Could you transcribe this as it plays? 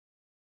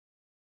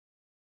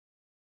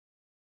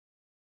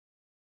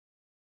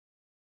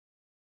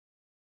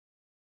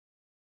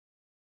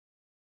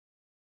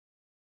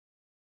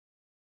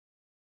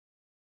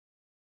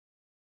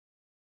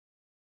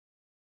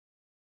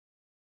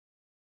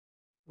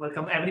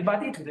Welcome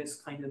everybody to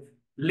this kind of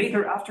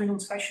later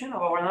afternoon session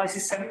of our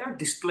analysis seminar,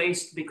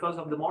 displaced because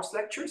of the Morse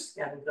lectures.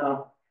 And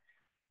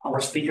our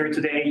speaker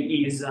today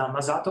is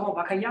Masato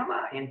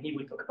Wakayama, and he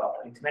will talk about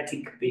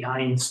arithmetic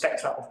behind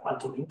spectra of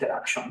quantum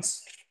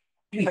interactions.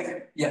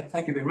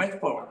 Thank you very much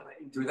for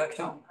the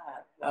introduction.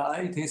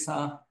 It is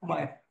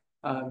my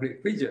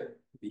great pleasure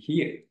to be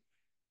here.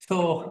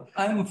 So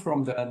I'm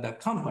from the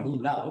company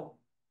now,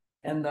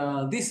 and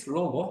this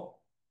logo,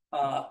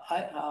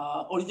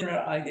 original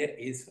idea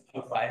is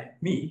by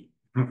me.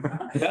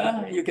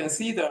 Yeah, you can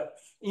see the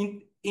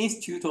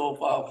Institute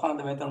of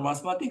Fundamental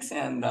Mathematics,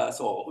 and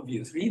so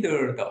obviously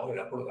the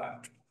Euler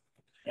program.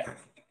 Yeah.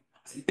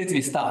 Let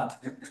me start.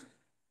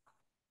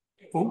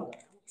 Oh,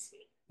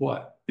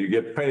 what? You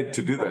get paid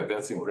to do that.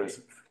 That's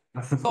impressive.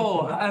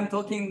 So I'm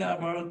talking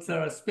about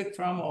the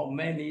spectrum of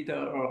mainly the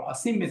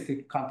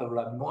asymmetric quantum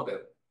Rabi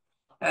model.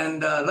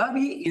 And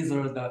Rabi is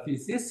the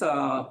physicist.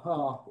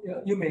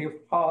 You may have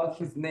heard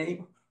his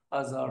name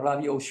as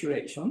Rabi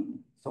oscillation,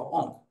 so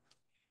on.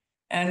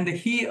 And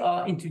he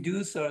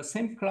introduced a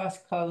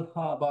semi-classical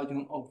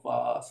version of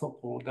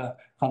so-called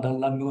quantum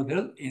Rabi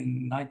model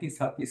in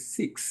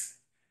 1936.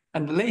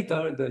 And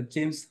later, the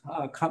James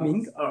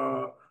Cumming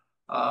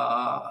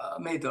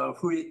made a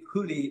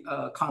fully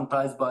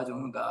quantized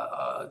version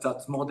of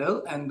that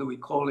model, and we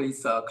call it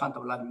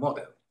quantum Rabi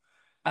model.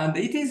 And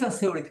it is a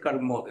theoretical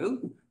model,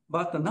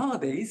 but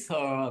nowadays,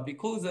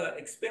 because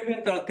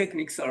experimental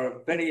techniques are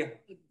very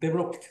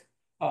developed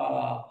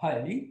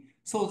highly,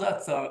 so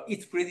that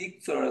it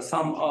predicts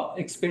some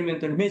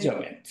experimental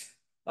measurement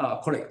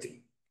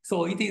correctly.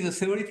 So it is a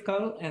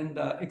theoretical, and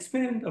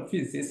experimental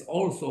physicists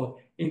also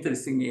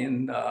interested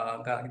in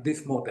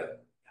this model.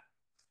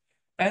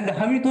 And the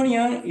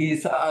Hamiltonian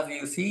is, as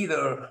you see,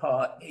 the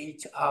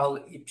HR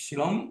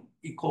epsilon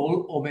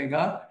equal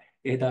omega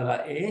A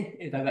daga A.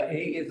 A daga A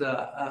is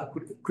a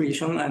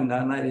creation and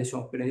annihilation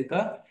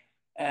operator.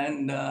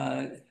 And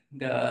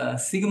the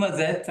sigma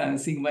Z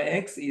and sigma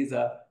X is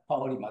a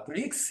Pauli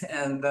matrix.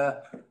 And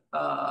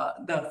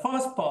the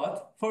first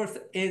part, first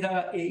A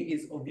daga A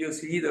is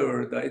obviously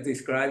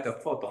described the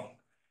photon,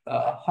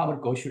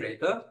 harmonic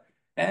oscillator.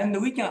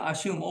 And we can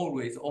assume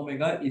always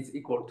omega is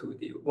equal to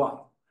the 1.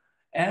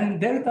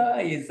 And delta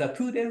is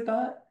 2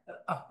 delta.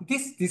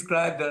 This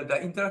describes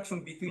the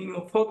interaction between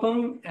a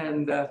photon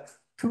and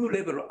two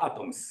level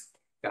atoms.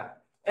 Yeah.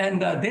 And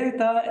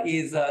delta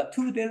is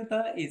 2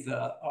 delta is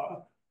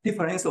a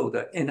difference of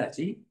the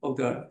energy of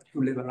the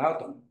two level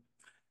atom.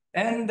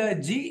 And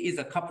G is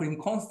a coupling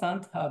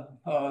constant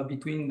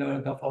between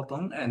the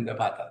photon and the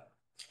matter.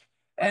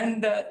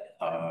 And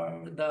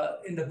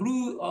in the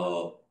blue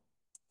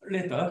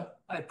letter,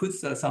 I put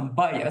some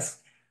bias,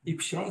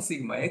 epsilon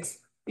sigma X.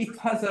 It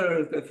has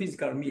a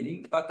physical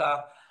meaning, but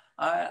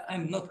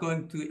I'm not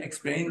going to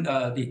explain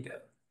the detail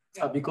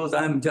because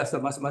I'm just a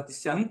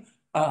mathematician.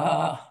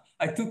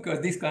 I took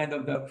this kind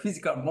of the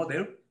physical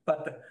model,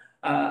 but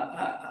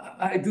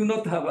I do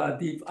not have a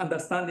deep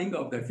understanding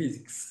of the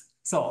physics.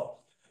 So,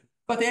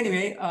 but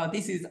anyway,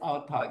 this is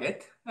our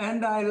target.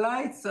 And I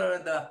like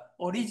the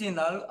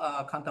original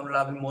quantum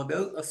Rabi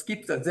model,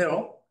 skip the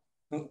 0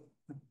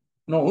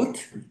 node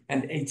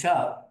and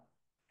HR.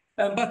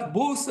 But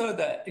both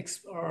the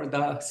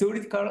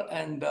theoretical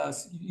and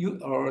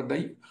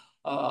the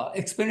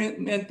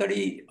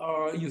experimentally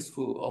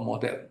useful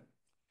model.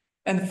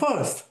 And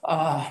first,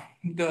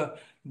 the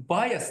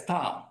bias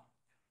term.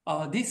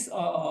 This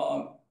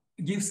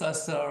gives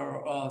us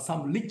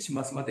some rich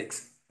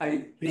mathematics.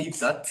 I believe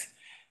that.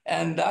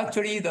 And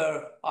actually,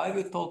 I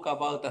will talk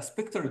about the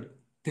spectral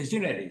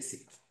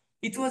degeneracy.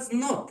 It was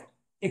not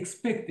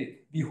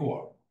expected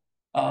before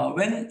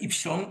when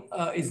epsilon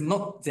is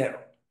not 0.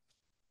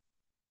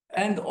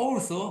 And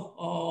also,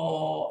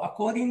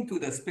 according to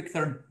the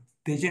spectral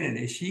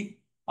degeneracy,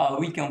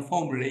 we can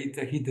formulate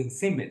the hidden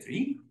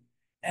symmetry,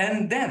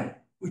 and then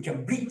we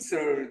can bridge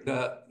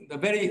the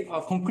very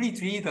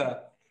concretely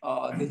the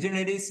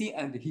degeneracy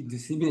and the hidden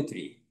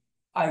symmetry.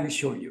 I will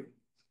show you.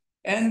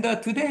 And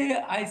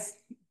today I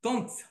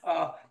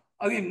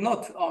will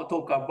not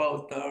talk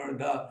about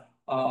the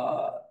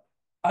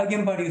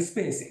eigenvalue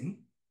spacing,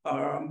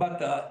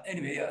 but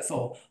anyway,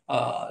 so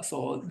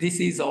this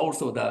is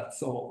also the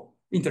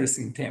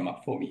interesting theme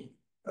for me.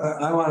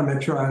 I want to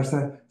make sure I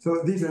understand.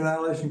 So these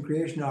annihilation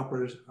creation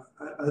operators,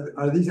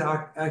 are these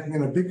acting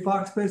in a big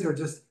Fock space or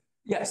just?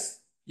 Yes,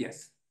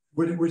 yes.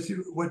 What?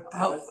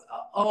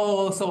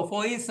 So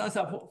for instance,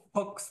 a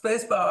Fock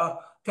space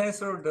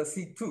tensor the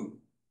C2.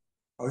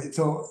 Oh,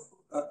 so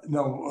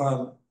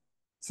no.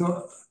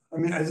 So I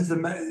mean, are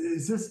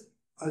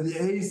the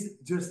A's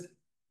just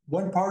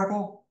one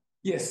particle?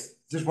 Yes.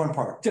 Just one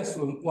part. Just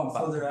one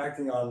part. So they're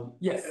acting on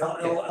yes.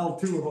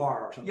 L2 of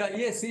R or something. Yeah,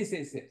 yes.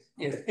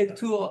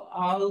 L2 of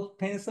R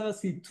tensor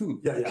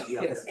C2. Yeah.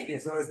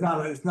 Yes. So it's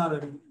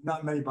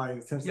not many by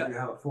the sense that you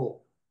have a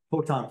full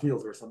photon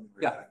field or something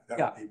like that.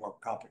 That would be more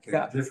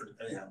complicated, different.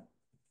 Anyhow.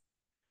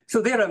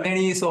 So there are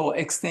many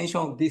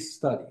extensions of this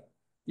study.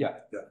 Yeah.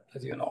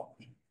 As you know.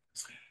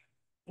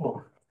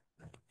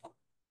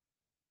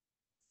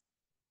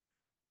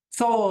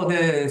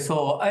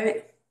 So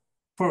I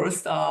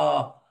first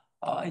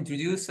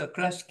introduce a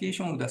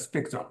classification of the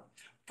spectrum.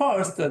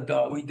 First,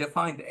 we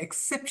define the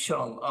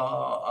exceptional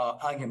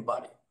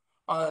eigenvalue.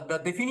 The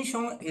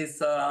definition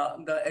is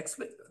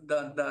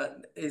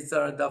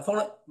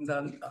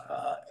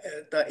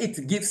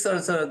it gives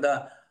us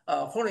the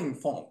following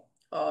form,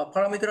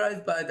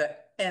 parameterized by the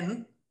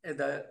n,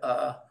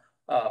 the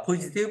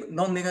positive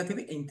non-negative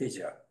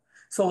integer.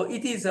 So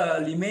it is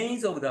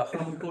remains of the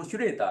harmonic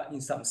oscillator in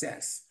some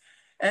sense.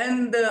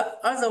 And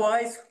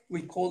otherwise,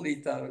 we call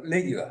it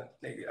regular.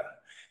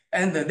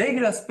 And the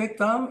regular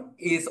spectrum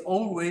is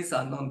always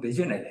a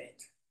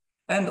non-degenerate.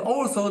 And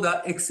also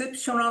the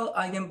exceptional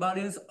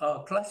eigenvalues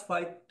are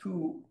classified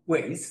two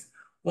ways.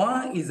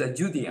 One is a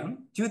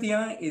Judean.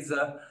 Judean is,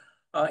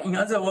 in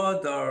other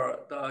words,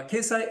 the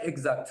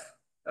quasi-exact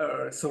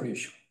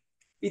solution.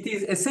 It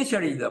is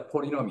essentially the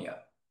polynomial,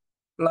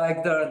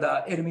 like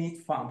the Hermite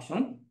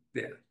function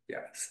there.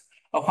 Yes,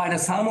 a final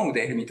sum of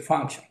the Hermite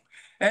function.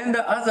 And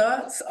the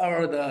others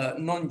are the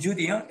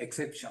non-Judean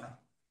exceptional.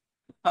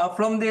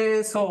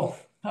 Normally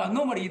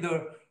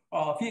the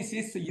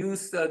physicists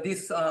use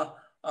this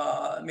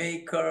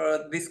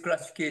this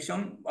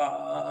classification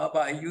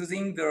by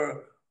using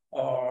the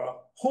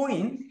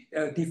Heun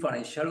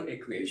differential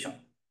equation,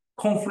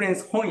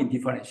 confluence Heun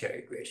differential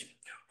equation.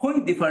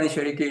 Heun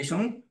differential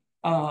equation,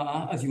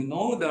 as you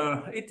know,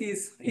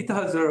 it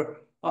has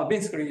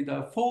basically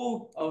the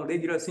four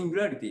regular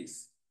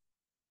singularities.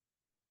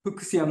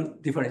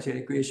 Fuchsian differential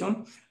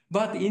equation,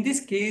 but in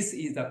this case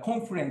is the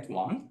confluent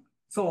one.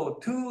 So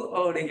two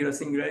regular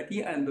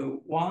singularity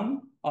and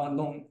one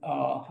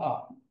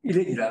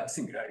irregular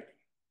singularity.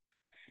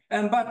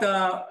 And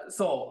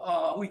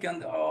we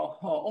can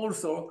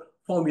also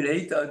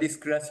formulate this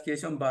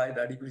classification by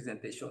the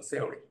representation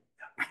theory.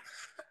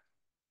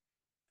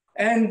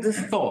 And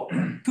so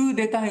to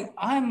determine,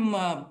 I'm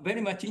very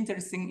much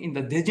interested in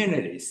the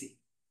degeneracy.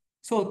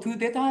 So to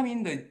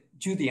determine the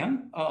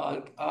Judean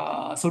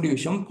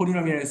solution,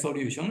 polynomial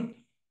solution,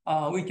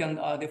 we can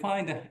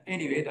define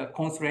the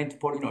constraint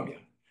polynomial.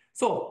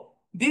 So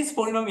this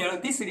polynomial,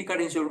 this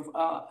recurrential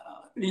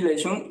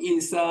relation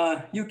is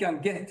you can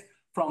get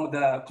from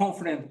the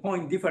confluent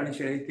point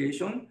differential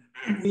equation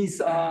with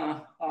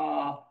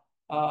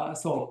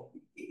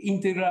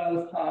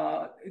integral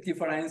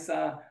difference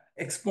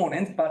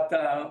exponent, but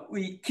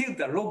we kill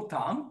the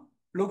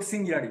log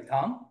singularity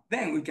term,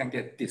 then we can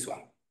get this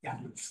one. Yeah.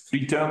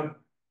 Three term.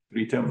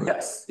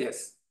 Yes.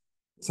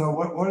 So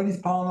what are these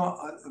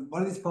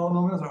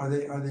polynomials? Are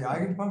they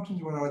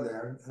eigenfunctions? What are they?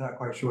 I'm not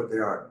quite sure what they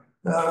are.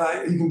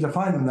 You can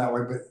define them that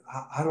way, but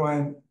how do I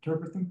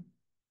interpret them?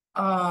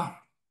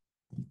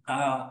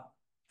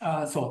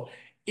 So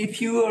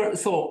if you are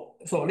so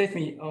let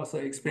me also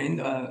explain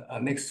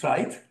next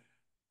slide.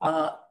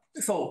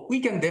 So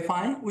we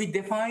define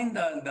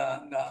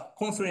the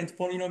constraint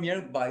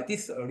polynomial by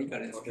this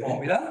recurrence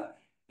formula,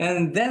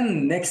 and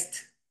then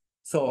next.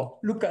 So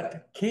look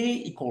at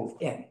k equals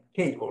n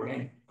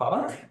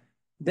power.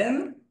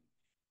 Then,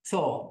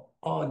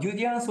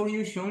 Judean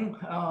solution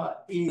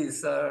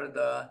is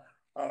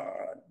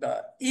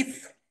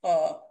if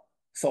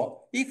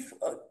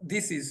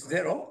this is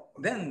 0,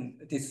 then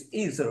this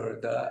is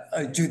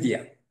the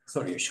Judean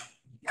solution.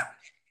 Yeah.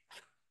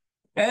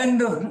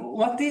 And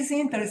what is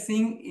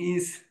interesting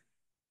is,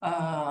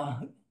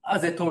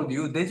 as I told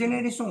you,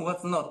 degeneration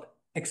was not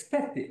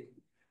expected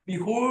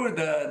before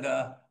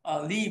the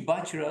Lee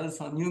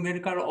Bachelor's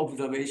numerical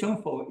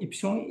observation for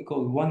epsilon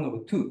equals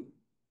 1/2.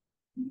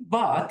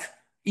 But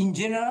in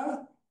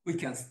general, we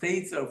can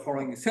state the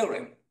following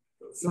theorem.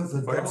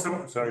 For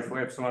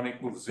epsilon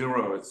equals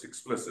 0, it's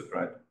explicit,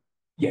 right?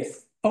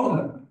 Yes.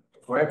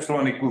 For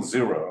epsilon equals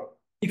 0.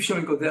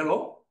 Epsilon equals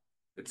 0.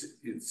 It's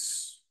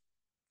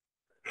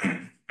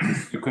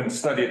you can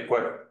study it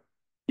quite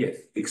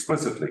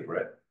explicitly,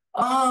 right?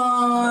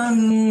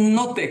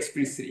 Not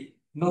explicitly.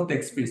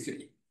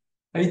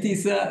 It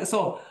is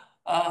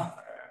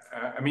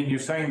I mean,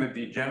 you're saying that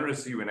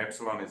degeneracy when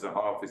epsilon is a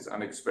half is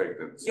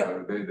unexpected.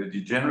 So the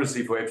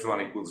degeneracy for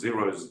epsilon equals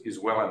 0 is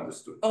well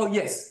understood. Oh,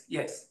 yes.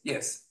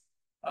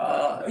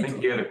 I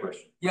think you had a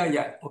question.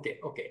 Yeah.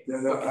 Okay.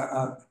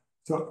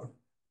 So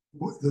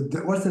what's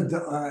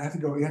the? I have to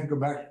go. You have to go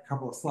back a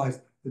couple of slides.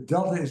 The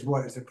delta is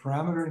what? It's a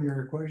parameter in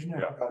your equation.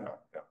 Yeah.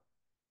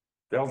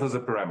 Delta is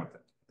a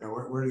parameter. And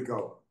where did it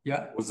go?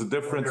 Yeah. Was the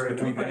difference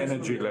between the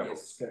energy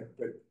levels. Okay,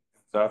 good.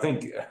 So I think,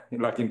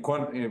 like in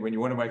when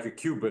you want to make a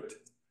qubit,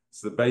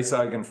 it's the base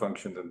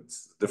eigenfunction and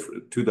it's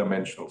different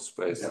two-dimensional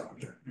space. Yeah.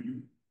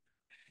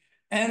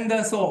 And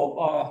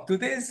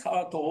today's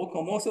talk,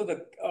 most of the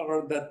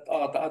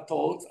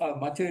talks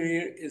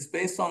material is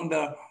based on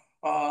the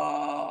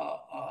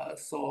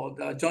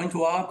joint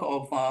work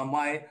of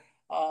my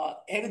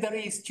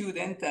elderly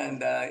student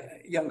and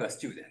younger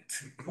student.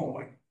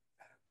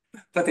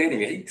 But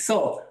anyway,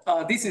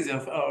 this is a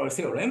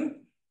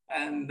theorem,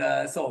 and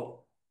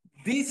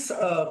this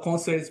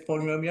constraint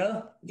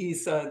polynomial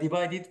is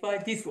divided by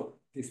this one.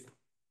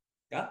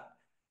 Yeah,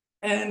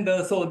 and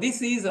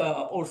this is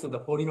also the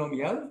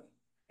polynomial,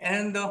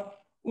 and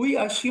we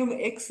assume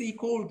x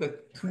equal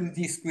to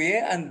the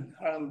square and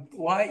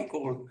y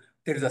equal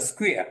there is a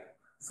square.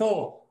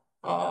 So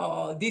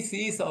this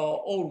is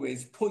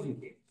always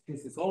positive.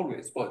 This is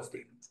always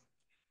positive.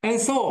 And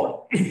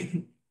so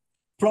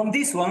from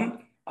this one,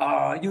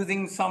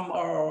 using some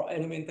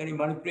elementary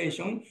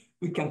manipulation,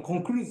 we can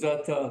conclude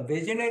that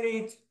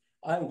degenerate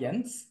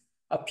eigens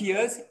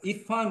appears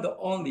if found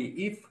only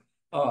if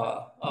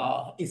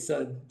it's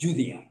a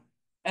Julian.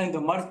 And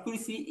the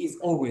multiplicity is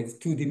always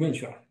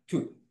two-dimensional,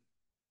 too.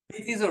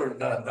 These are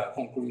the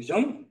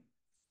conclusion.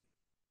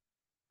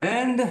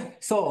 And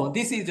so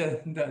this is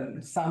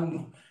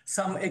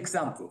some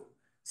example.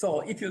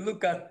 So if you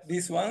look at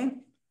this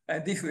one,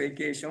 this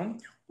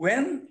equation,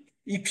 when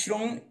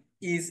epsilon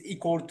is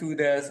equal to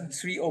the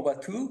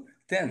 3/2,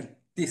 then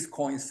this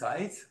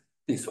coincides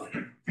this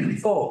one.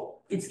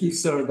 So it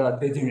gives the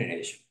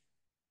degeneration.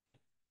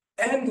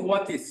 And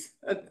what is,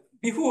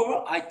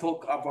 before I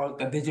talk about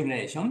the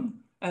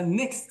degeneration, and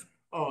next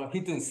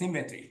hidden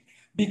symmetry.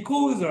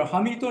 Because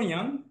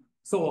Hamiltonian,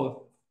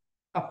 so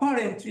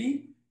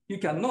apparently you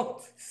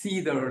cannot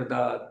see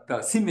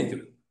the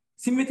symmetry.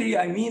 Symmetry,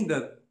 I mean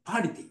the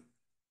parity,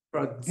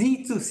 or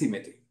Z2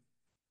 symmetry.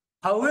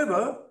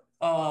 However,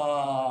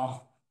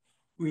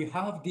 we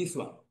have this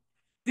one.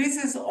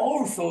 This is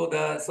also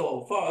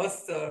so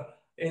first,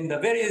 in the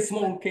very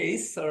small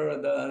case,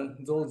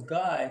 those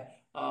guys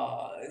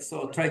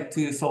tried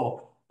to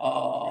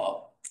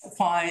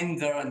find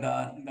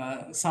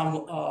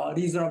some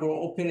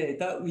reasonable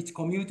operator which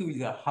commute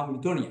with a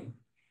Hamiltonian.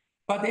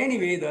 But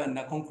anyway,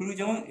 the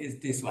conclusion is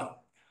this one.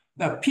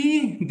 The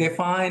P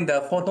define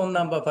the photon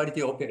number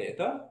parity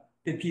operator.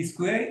 The P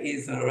square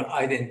is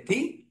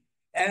identity.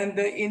 And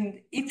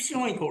in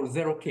epsilon equals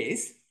 0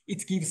 case,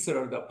 it gives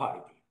the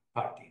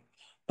parity.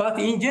 But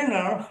in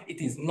general, it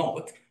is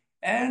not.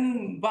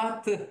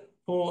 But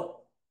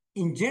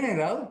in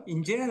general,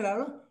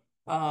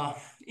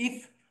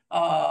 if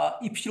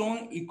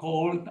epsilon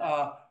equal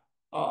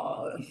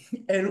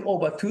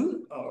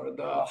L/2 or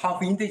the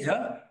half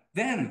integer,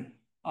 then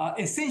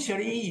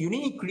essentially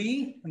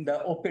uniquely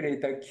the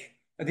operator,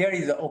 there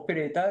is an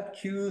operator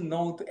Q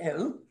naught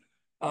L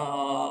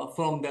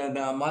from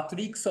the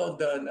matrix of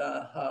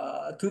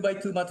the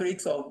 2x2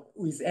 matrix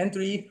with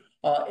entry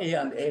A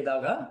and A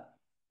dagger.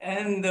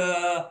 And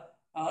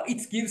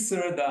it gives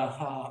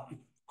the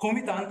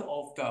commutant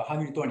of the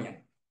Hamiltonian,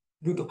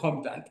 root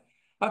commutant.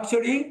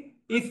 Actually,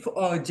 if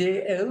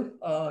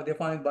JL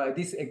defined by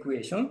this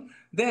equation,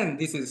 then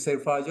this is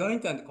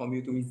self-adjoint and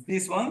commute with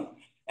this one.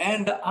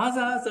 And the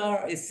others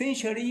are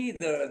essentially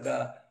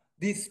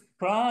this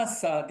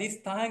plus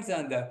this times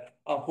and the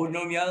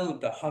polynomial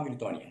the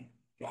Hamiltonian.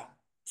 Yeah.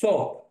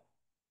 So,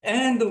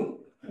 and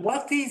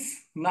what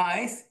is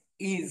nice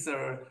is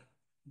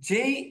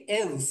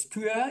JL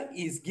square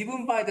is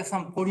given by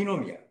some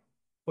polynomial.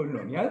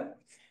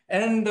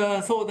 And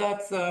so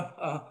that's,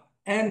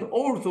 and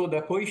also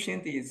the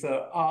coefficient is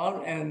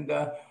R, and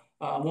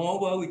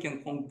moreover, we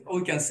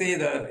can say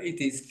that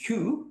it is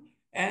Q,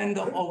 and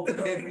of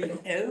every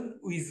L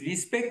with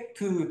respect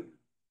to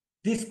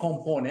this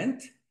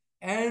component,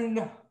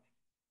 and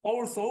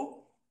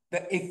also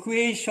the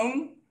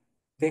equation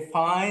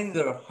defines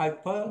the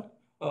hyper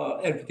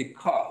elliptic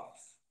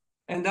curves.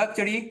 And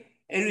actually,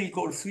 L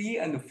equals 3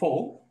 and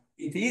 4,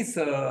 it is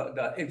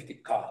the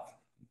elliptic curve.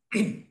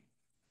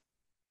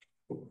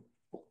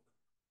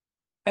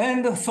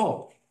 And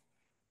so,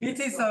 it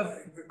is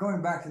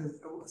going back to this,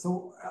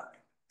 so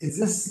is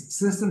this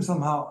system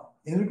somehow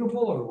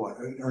integrable or what?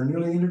 Or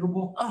nearly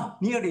integrable?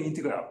 Nearly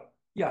integral.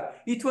 Yeah,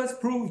 it was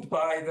proved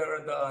by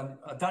the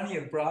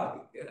Daniel Bragg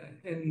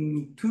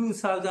in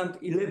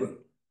 2011.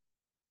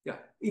 Yeah,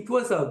 it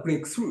was a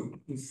breakthrough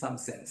in some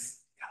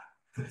sense.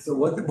 Yeah. So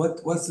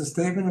what's the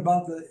statement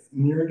about the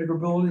near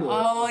integrability?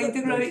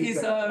 Integral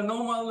is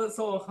normal,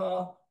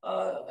 so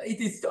it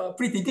is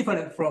pretty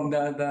different from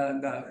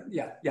the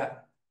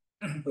yeah.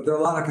 But there are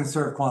a lot of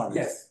conserved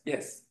quantities.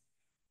 Yes.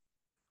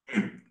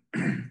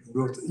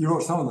 You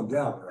wrote some of them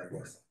down, I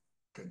guess.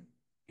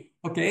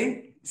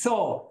 Okay,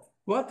 so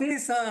what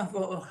is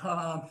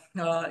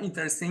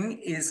interesting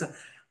is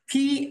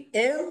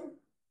PL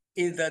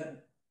is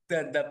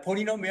the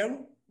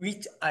polynomial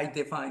which I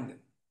defined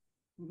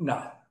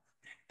now.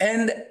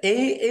 And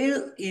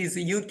AL is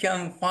you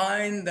can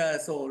find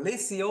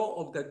ratio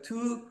of the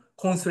two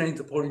constraint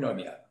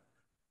polynomial.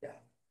 Yeah.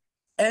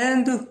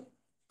 And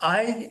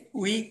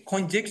we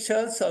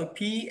conjecture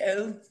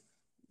PL,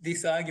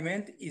 this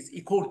argument is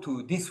equal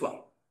to this one.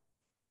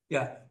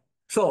 Yeah.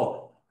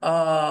 So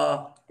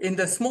in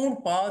the small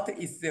part,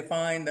 it's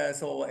defined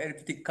as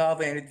elliptic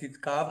curve,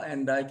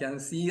 and I can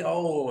see,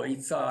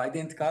 it's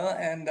identical,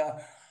 and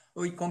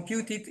we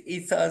computed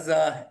it as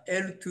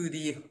L to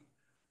the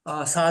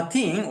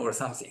 13 or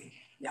something.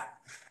 Yeah.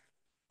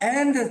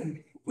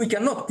 And we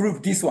cannot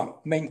prove this one,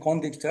 main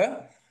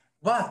conjecture,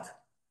 but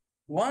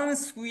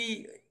once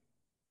we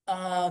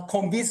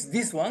convince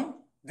this one,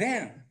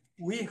 then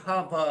we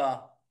have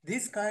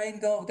this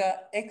kind of the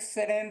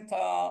excellent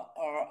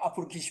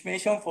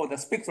approximation for the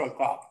spectral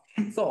curve.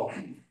 So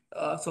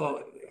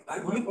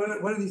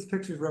What are these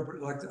pictures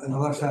like on the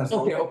left hand side?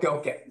 Okay.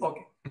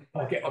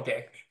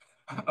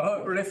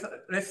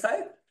 Left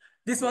side?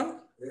 This one?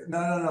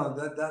 No,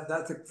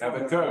 that's a. Yeah,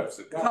 the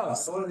curves.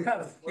 Curves.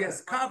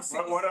 Yes, curves.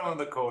 What are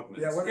the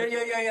coordinates? Yeah.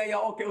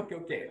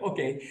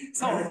 Okay.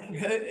 So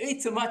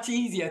it's much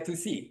easier to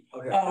see.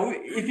 Okay.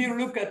 If you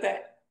look at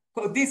that,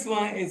 so this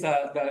one is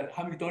the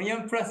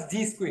Hamiltonian plus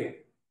G square.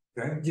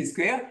 Okay. G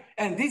square,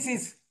 and this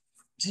is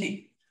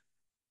G.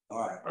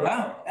 All right.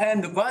 Yeah,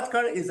 and the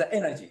vertical is the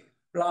energy,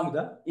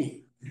 lambda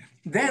E.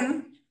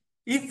 Then,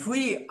 if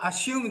we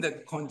assume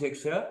the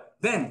conjecture,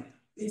 then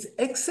it's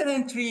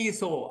excellently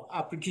so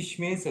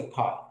application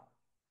power.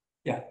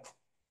 Yeah.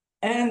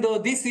 And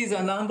this is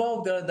a number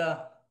of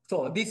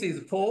so this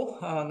is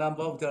 4,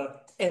 number of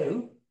the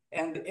L,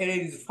 and L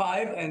is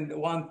 5, and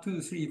 1,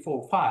 2, 3,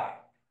 4, 5.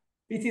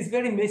 It is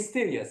very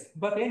mysterious,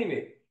 but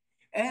anyway.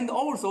 And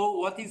also,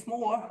 what is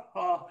more,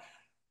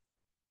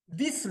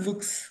 this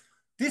looks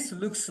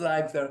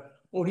like the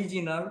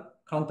original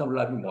quantum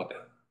Rabi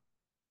model.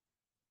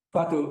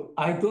 But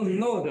I don't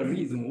know the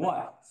reason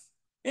why.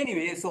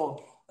 Anyway,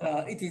 so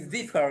it is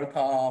difficult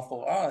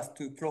for us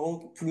to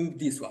prove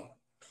this one.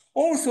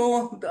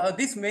 Also,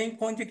 this main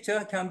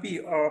conjecture can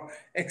be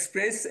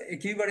expressed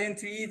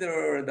equivalently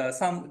the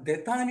some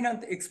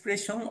determinant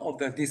expression of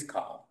this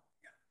curve,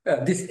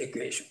 this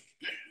equation.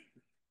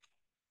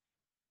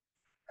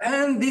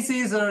 And this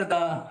is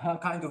the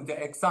kind of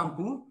the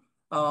example.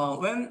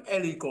 When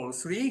L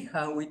equals 3,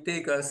 we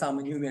take some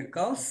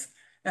numericals,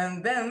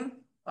 and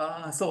then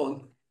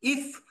so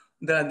if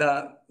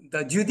the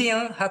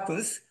Judean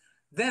happens,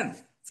 then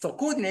so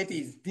coordinate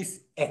is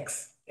this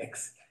x,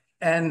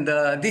 and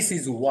this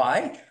is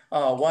y.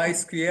 Y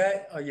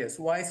square, yes,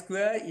 y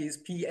square is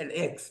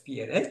PLX.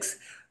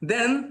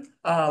 Then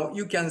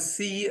you can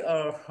see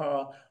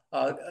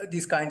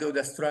this kind of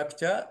the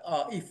structure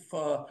if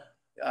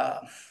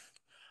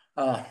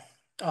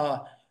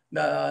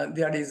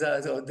there is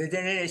a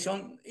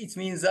degeneration. It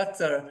means that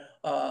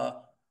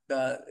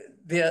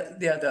they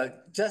are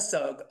just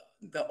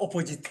the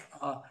opposite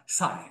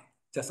sign,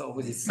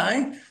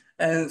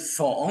 and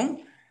so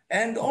on.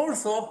 And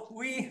also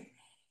we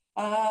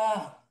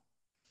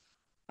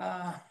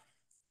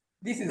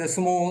this is a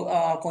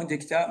small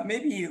conjecture.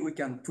 Maybe we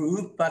can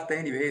prove, but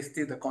anyway,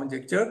 still the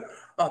conjecture.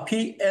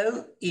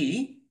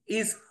 PLE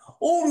is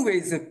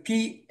always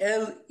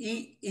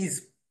PLE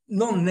is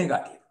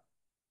non-negative.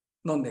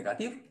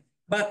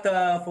 But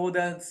for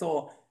the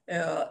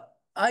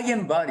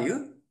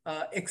eigenvalue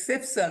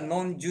except a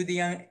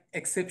non-Judean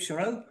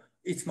exceptional,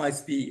 it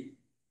might be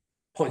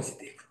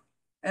positive.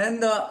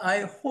 And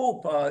I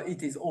hope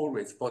it is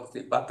always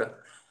positive, but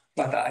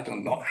I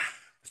don't know.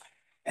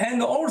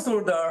 And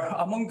also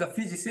among the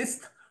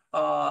physicists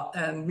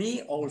and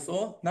me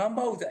also,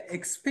 number of the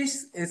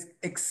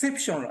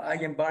exceptional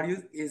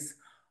eigenvalues is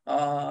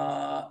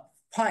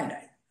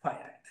finite.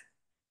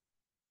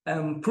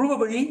 And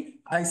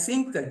probably, I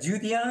think the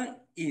Judean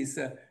is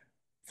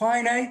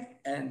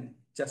finite and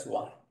just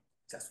one.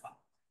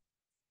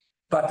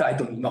 But I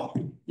don't know.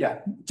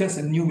 Yeah, just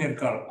a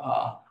numerical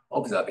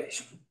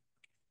observation.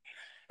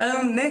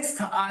 And next,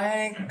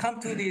 I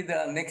come to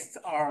the next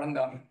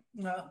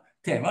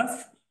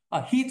themas,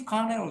 heat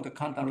kernel of the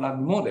quantum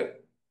Rabi model.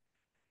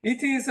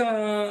 It is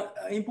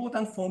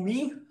important for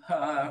me,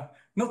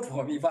 not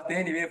for me, but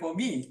anyway for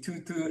me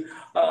to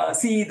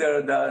see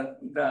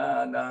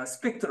the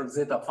spectral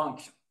zeta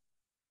function.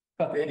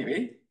 But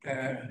anyway,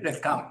 let's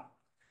come.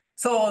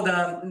 So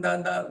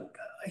the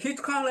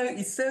heat kernel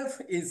itself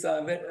is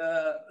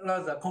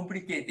rather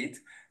complicated.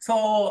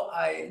 So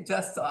I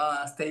just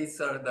state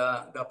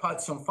the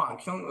partition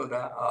function.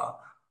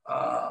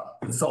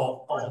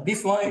 So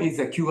this one is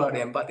a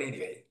QRM, but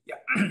anyway, yeah.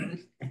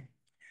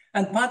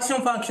 And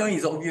partition function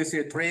is obviously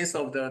a trace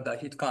of the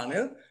heat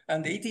kernel,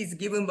 and it is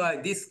given by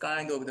this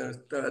kind of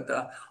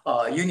the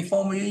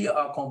uniformly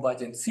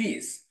convergent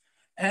series.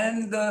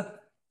 And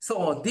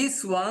so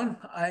this one,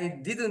 I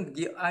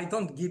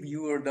don't give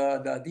you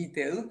the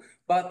detail,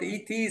 but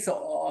it is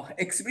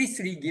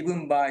explicitly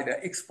given by the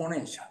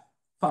exponential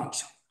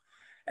function.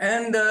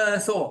 And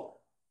so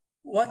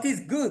what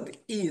is good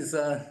is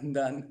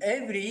that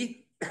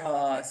every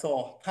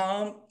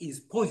term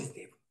is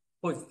positive.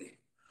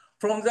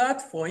 From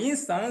that, for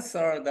instance,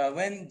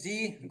 when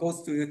G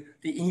goes to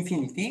the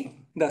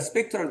infinity, the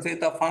spectral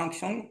zeta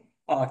function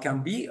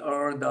can be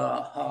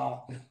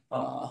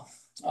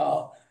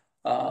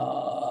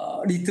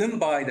written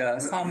by the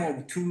sum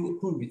of two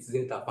Hurwitz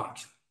zeta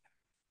functions.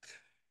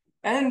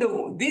 And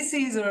this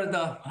is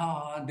the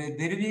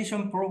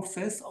derivation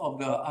process of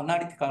the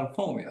analytical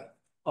formula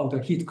of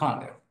the heat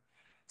kernel.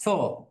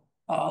 So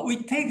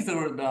we take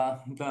the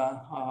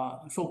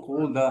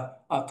so-called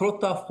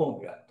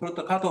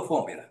Trotter-Kato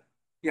formula.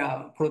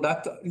 Yeah,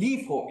 product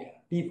Lie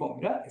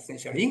formula,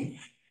 essentially.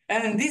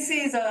 And this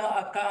is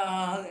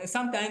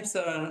sometimes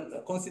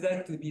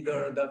considered to be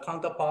the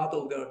counterpart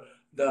of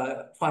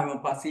the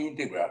Feynman-Passy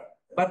integral.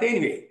 But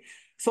anyway,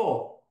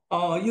 so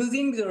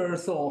using the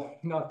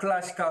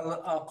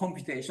classical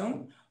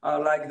computation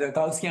like the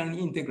Gaussian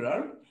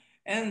integral,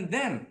 and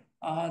then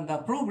the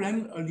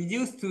problem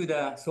reduced to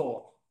the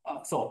so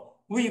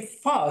we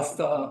first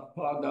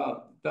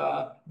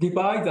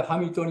divide the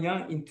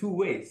Hamiltonian in two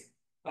ways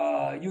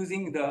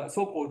using the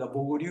so-called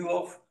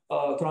Bogoliubov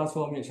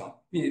transformation,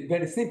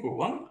 very simple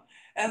one,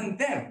 and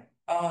then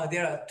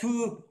there are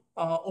two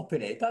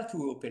operator,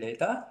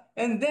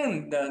 and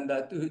then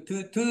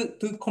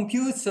to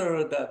compute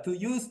to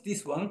use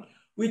this one,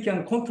 we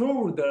can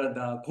control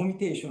the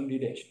commutation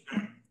relation.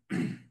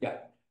 Yeah,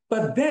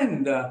 but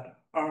then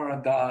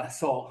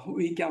so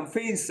we can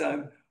face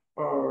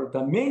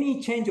the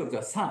many change of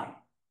the sign.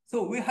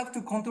 So we have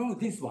to control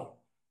this one.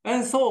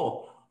 And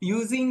so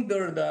using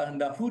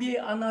the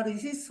Fourier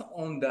analysis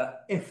on the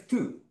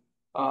F2,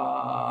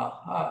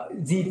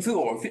 Z2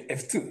 or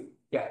F2,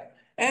 yeah.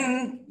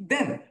 And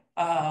then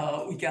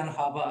we can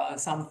have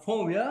some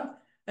formula,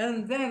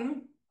 and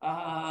then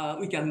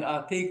we can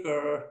take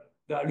the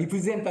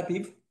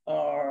representative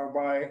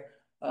by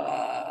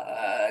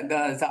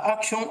the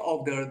action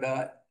of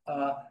the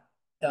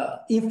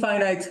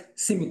infinite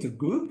symmetric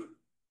group.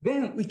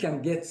 Then we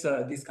can get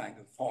this kind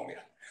of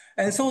formula.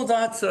 And so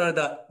that's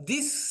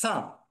this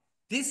sum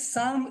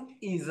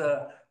is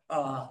a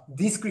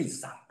discrete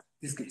sum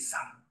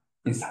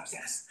in some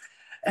sense.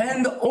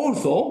 And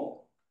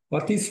also,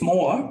 what is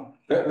more?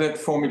 That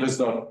formula is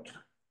not,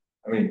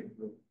 I mean,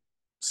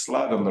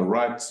 slide on the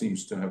right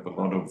seems to have a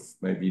lot of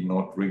maybe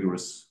not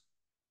rigorous.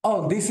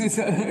 Oh, this is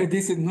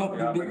not.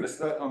 Yeah,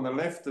 but on the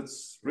left,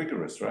 it's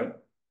rigorous, right?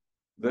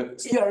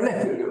 Yeah,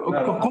 left.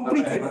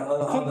 Completely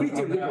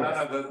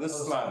rigorous. No, this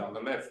slide on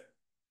the left.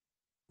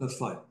 This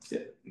slide. Yeah.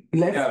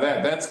 Left. Yeah,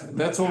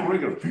 that's all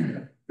rigorous.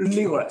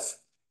 Rigorous.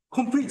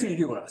 Completely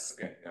rigorous.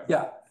 Okay.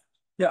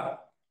 Yeah.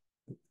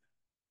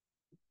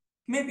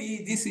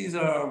 Maybe this is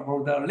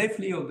for the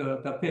leftly of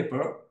the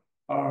paper,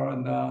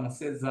 and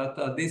says that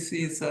this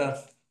is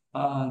the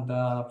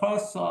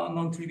first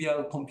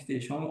non-trivial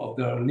computation of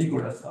the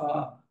rigorous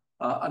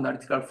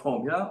analytical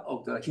formula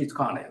of the heat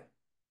kernel.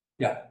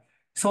 Yeah.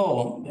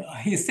 So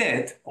he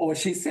said, or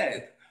she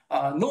said,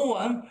 no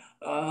one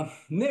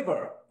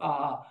never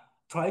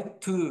tried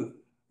to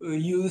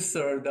use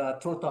the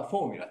Trotta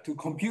formula to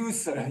compute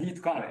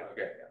heat kernel.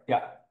 Okay.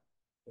 Yeah.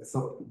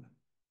 So,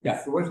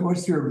 yeah. So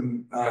what's your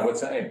What's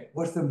the aim?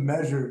 what's the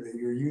measure that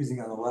you're using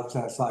on the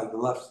left-hand side? The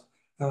left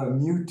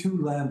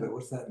mu2 lambda.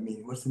 What's that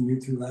mean? What's the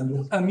mu2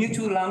 lambda?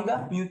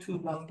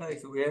 Mu2 lambda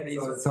is where is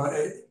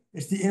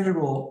It's the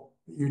integral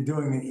you're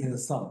doing in a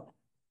sum.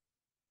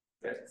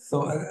 Okay.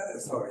 So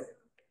sorry.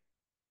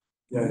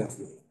 Yeah.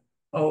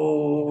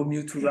 oh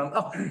mu2 lambda.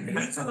 Oh,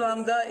 mu2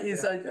 lambda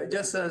is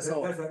just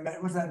so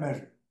What's that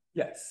measure?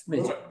 yes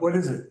measure What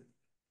is it?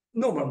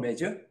 normal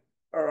measure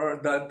or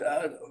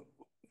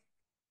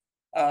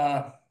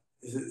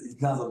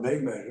It's not a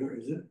big measure,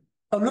 is it?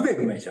 a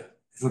Lebesgue measure.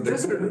 It's a big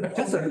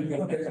Just a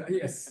measure. measure.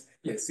 Yes.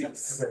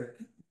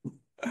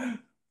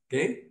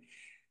 Okay.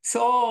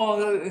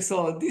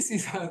 So this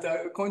is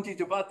the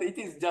quantity, but it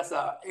is just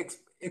a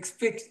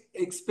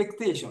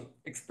expectation.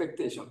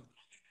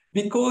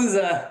 Because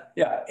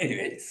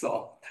anyway,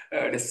 so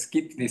let's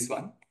skip this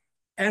one.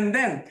 And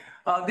then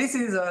this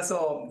is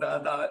so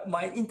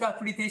my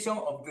interpretation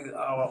of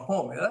our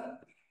formula.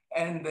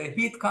 And the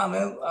heat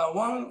kernel,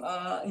 one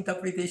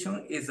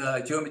interpretation is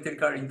a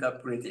geometrical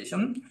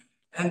interpretation.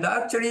 And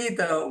actually,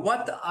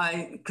 what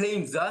I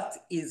claim that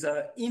is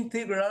an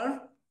integral,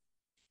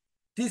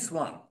 this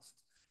one,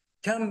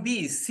 can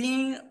be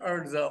seen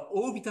as the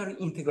orbital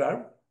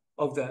integral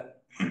of the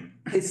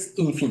S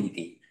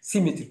infinity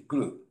symmetric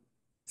group.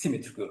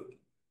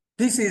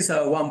 This is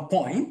one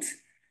point.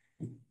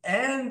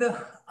 And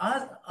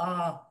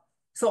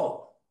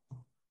so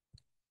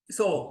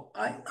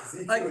I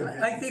think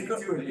I think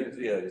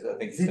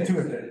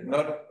Z2.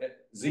 not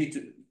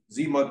Z2,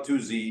 Z mod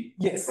 2Z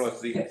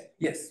plus Z.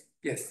 Yes.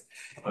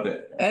 Okay.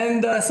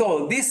 And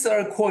so this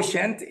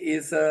quotient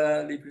is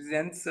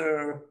represents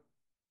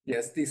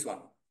this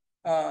one.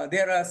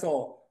 There are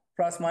so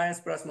plus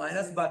minus,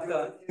 but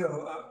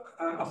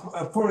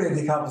A Fourier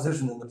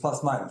decomposition in the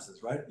plus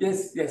minuses, right?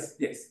 yes.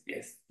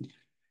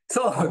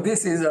 So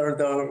this is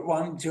the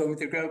one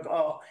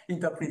geometrical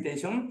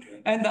interpretation,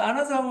 and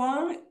another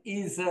one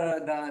is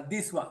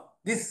this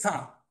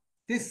sum.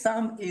 This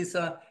sum is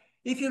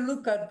if you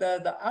look at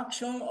the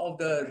action of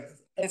the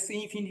S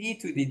infinity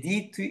to the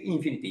D to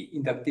infinity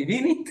inductive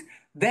limit,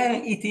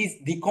 then it is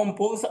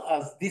decomposed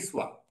as this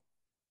one,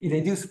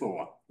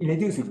 irreducible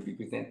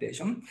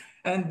representation,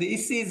 and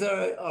this is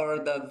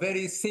the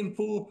very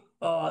simple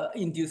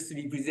induced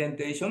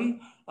representation,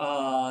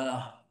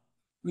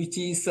 which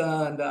is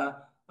the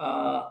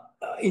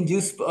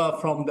induced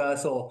from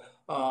the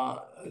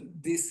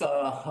this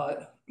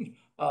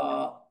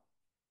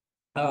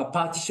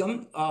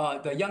partition,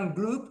 the Young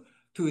group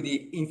to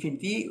the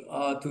infinity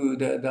to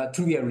the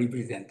trivial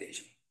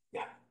representation.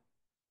 Yeah,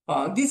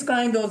 this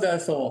kind of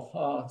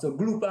the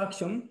group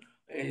action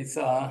is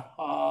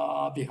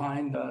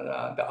behind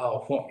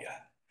our formula,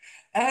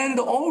 and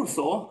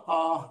also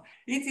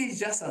it is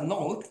just a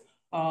note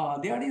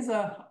there is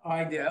an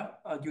idea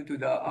due to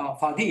the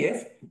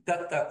Faddeev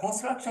that the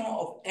construction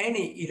of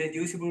any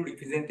irreducible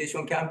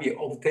representation can be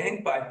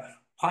obtained by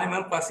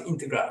Feynman plus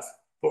integrals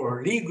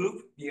for Lie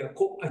group via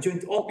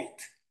co-adjoint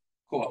orbit.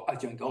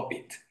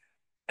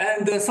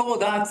 And so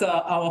that's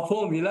our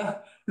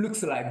formula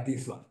looks like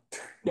this one.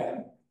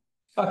 Yeah,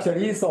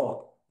 actually,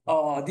 so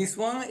this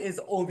one is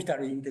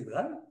orbital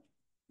integral.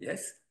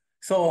 Yes.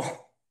 So,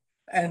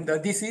 and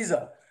this is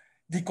a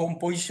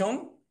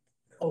decomposition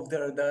of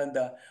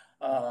the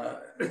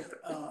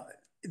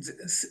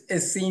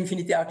SC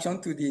infinity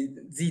action to the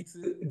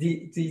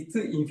Z2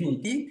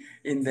 infinity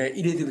in the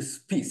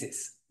irreducible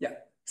pieces. Yeah.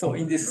 So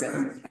in this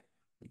sense.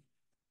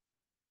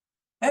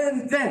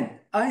 And then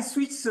I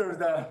switched to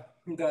the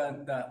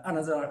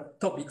another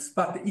topics,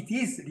 but it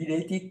is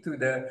related to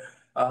the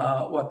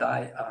what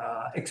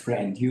I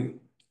explained you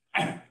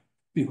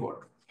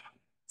before.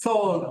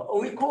 So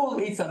we call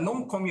it a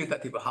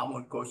non-commutative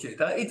harmonic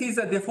oscillator. It is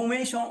a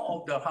deformation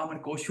of the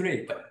harmonic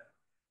oscillator.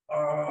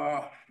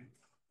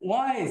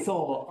 Why?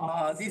 So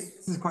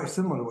This is quite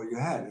similar to what you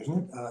had,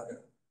 isn't it?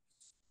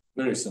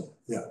 Very simple.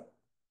 Yeah.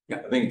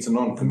 I think it's a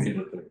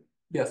non-commutative.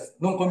 Yes,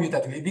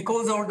 non-commutative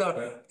because of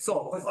the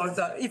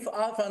if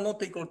alpha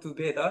not equal to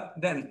beta,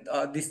 then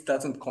this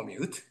doesn't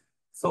commute.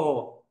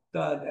 So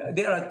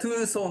there are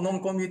two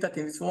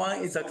non-commutatives. One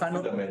is a kind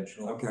of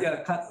Two-dimensional.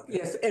 Okay.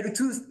 yes,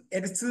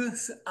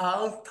 L2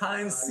 R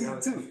times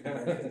C2.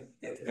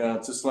 Yeah,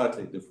 it's a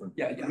slightly different.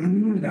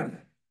 Yeah.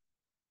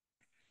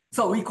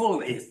 So we call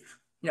it,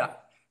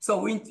 So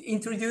we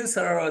introduced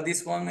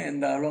this one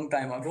in a long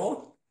time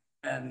ago.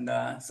 And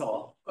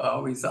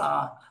with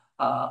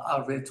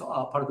Alberto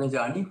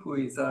Parmigiani, who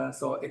is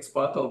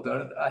expert of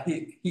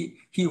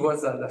he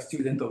was the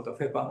student of the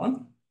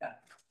Febman. Yeah.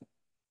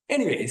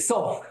 Anyway,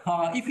 so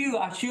if you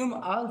assume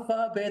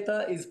alpha,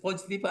 beta is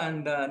positive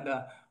and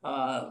the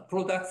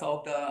products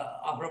of the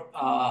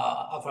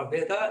alpha,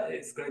 beta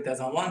is greater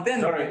than 1,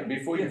 then... Sorry,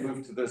 before you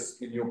move to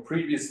this, in your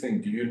previous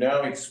thing, do you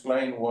now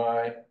explain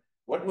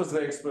what was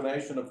the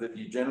explanation of the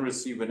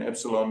degeneracy when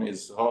epsilon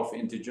is half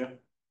integer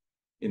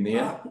in the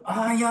end?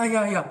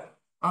 Yeah.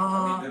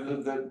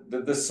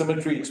 Did the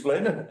symmetry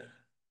explain it?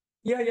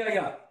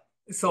 Yeah.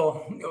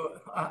 So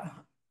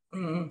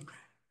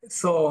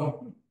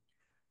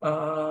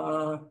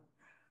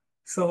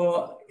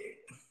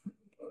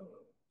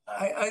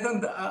I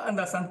don't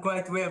understand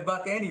quite well,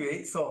 but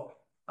anyway, so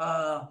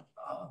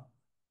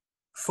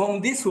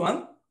from this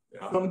one,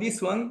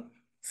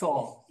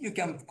 so you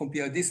can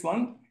compare this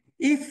one.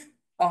 If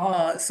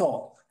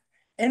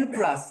n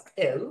plus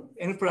L,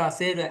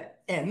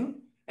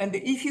 n, and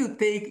if you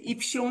take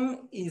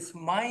epsilon is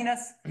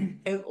minus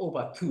L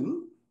over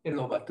 2,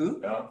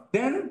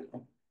 then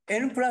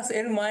n plus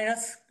L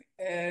minus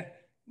L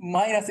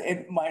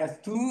minus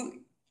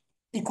 2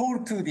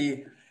 equal to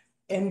the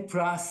n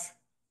plus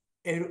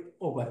L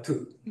over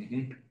 2.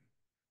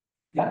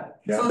 Yeah.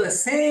 So the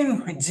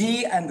same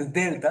G and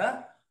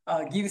delta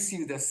gives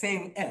you the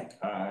same n.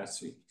 I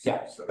see.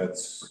 Yeah. So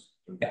that's...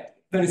 Yeah,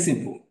 very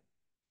simple.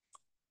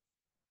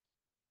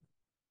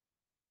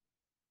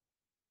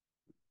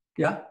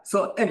 Yeah,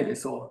 so anyway,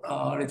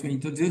 let me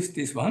introduce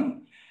this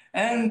one.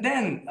 And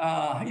then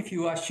if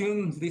you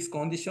assume this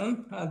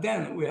condition,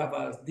 then we have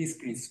a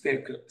discrete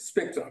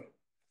spectrum.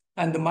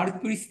 And the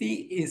multiplicity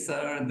is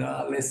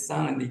the less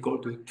than and equal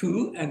to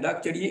 2. And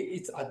actually,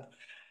 it's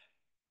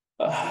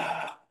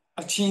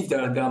achieved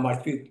the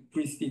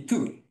multiplicity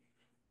 2.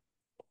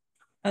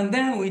 And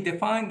then we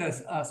define the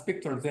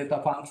spectral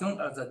zeta function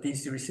as a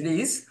DC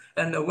series.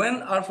 And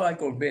when alpha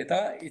equals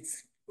beta,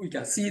 we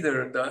can see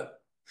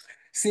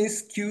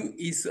since Q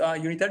is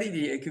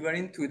unitarily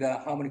equivalent to the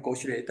harmonic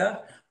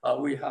oscillator,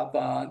 we have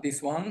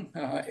this one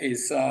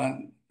is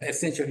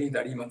essentially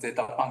the Riemann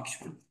zeta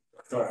function.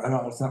 Sorry, I don't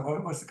understand.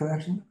 What's the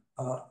connection?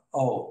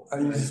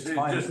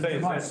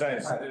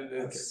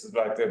 It's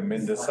like the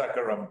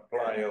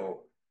Mendelssohn-Pleyel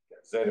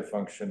zeta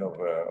function of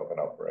an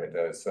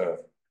operator. So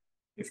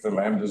if the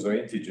lambdas are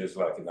integers,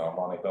 like in the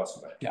harmonic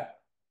oscillator. Yeah.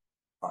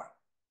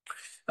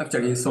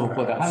 Actually, so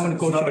for the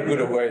harmonic it's not a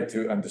good way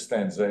to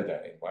understand zeta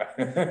anyway.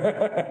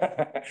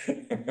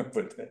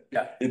 But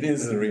it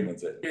is the Riemann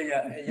zeta.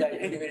 Yeah.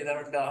 Anyway,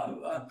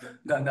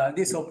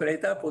 this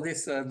operator for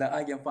this the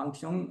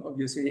eigenfunction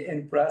obviously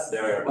n plus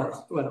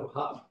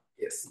 1/2.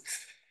 Yes.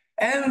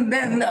 And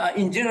then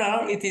in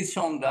general, it is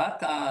shown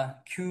that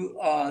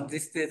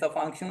this zeta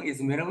function is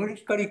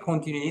meromorphically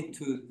continued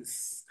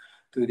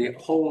to the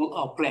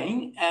whole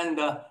plane and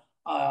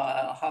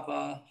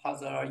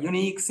has a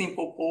unique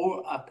simple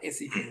pole at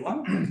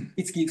SE1.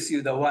 It gives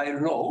you the Y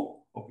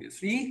row,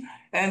 obviously,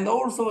 and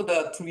also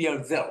the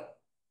trivial zero.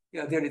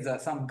 Yeah, there is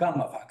some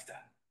gamma factor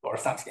or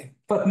something.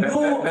 But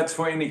that's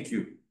for any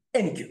Q.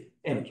 Any Q.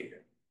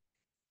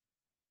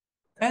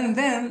 And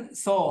then,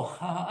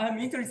 I'm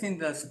interested in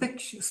the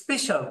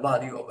special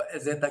value of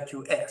zeta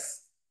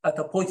QS at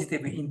a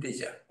positive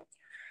integer.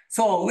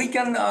 So we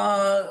can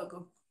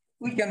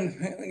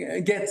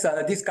get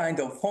this kind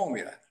of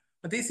formula.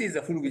 This is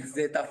a full width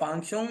zeta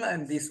function,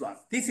 and this one.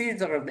 This is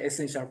the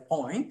essential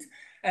point.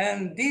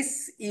 And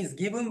this is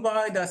given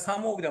by the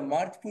sum of the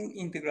multiple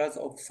integrals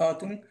of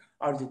certain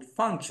algebraic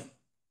function.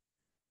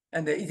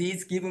 And it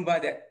is given by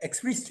the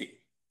explicitly.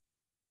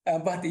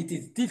 But it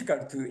is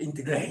difficult to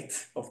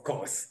integrate, of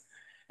course.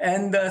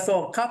 And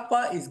so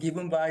kappa is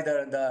given by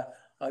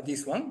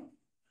this one.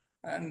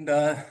 And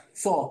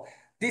so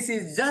this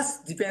is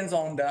just depends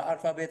on the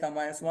alpha beta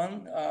minus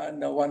one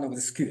and one of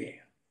the square.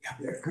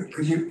 Yeah,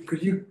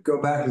 could you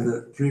go back to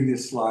the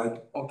previous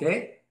slide?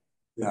 Okay.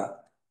 Yeah.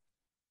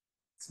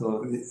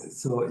 So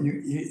it's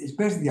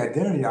basically the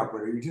identity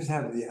operator. You just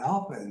have the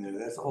alpha in there.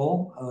 That's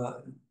all.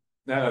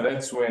 No,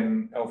 that's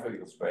when alpha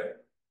equals beta.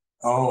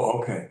 Oh,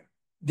 okay.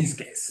 This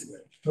case.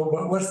 So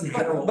what's the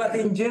general? But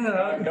in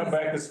general, Go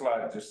back a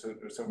slide just so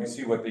we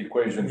see what the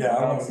equation. Yeah,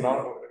 I want to see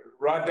that.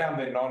 Write down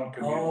the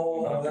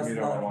Oh, that's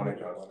non-commutative not harmonic.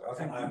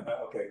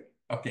 okay.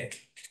 okay.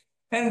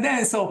 And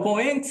then, so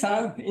for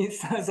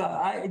instance,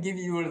 I give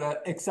you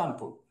the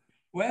example.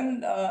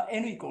 When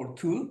n equal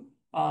 2,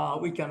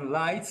 we can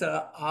write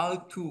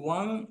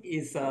R21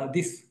 is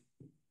this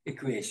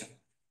equation.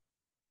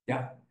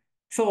 Yeah.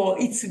 So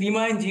it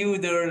reminds you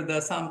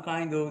the some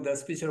kind of the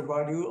special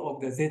value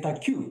of the zeta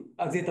 2,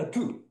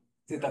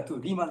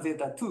 Riemann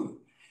zeta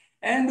 2.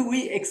 And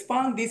we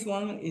expand this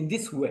one in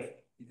this way,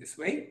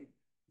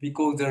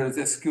 because there is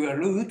a square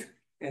root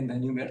in the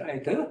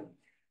numerator.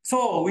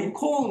 So we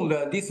call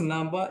this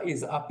number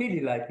is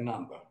Apéry-like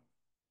number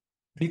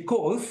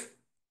because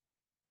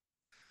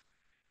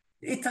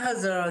it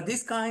has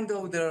this kind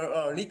of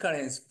the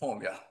recurrence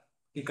formula,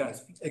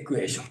 recurrence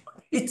equation.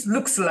 It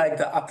looks like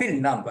the Apéry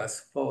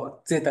numbers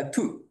for zeta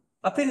 2.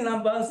 Apéry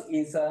numbers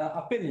is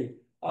Apéry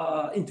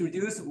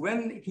introduced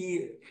when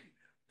he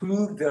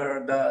proved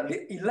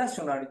the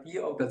irrationality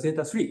of the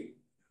zeta 3.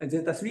 And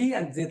zeta 3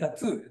 and zeta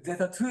 2.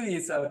 Zeta 2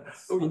 is,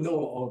 we know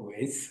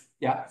always,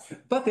 yeah.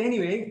 But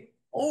anyway,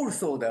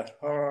 also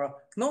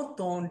not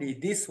only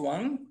this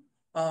one,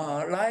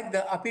 like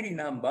the Apéry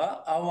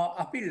number, our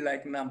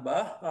Apéry-like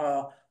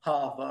number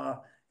have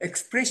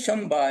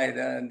expression by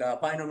the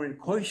binomial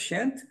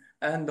coefficient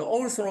and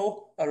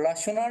also a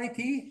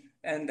rationality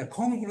and the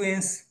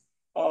congruence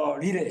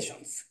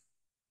relations.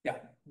 Yeah,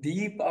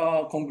 deep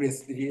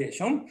congruence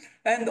relation,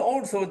 and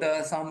also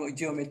some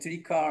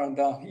geometrical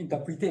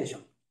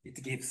interpretation it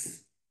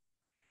gives.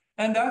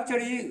 And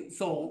actually,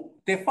 so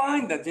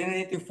define the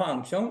generative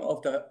function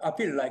of the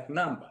Apéry-like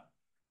number.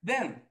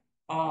 Then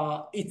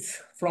it's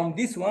from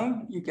this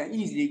one, you can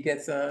easily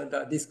get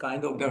this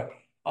kind of the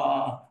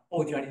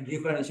ordinary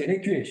differential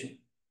equation.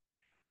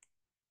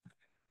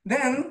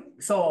 Then,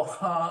 so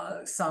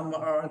some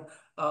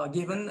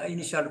given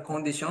initial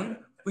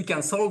condition, we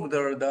can solve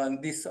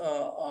this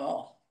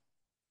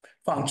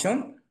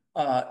function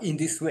in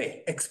this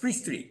way,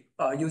 explicitly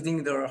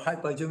using the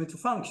hypergeometric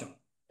function.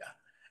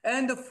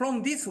 And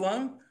from this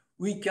one,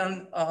 we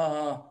can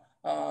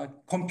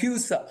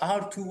compute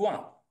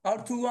R21.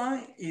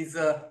 R21 is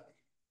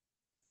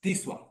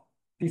this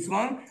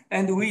one,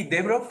 and we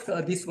developed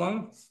this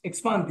one,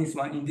 expand this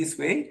one in this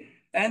way,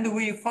 and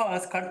we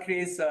first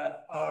calculate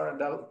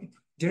the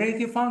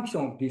generative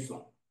function of this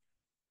one.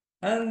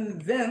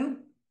 And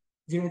then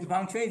generative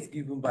function is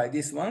given by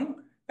this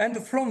one, and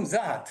from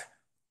that,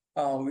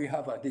 we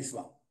have this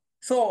one.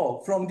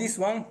 So from this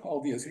one,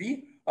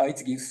 obviously,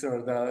 it gives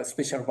the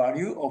special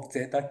value of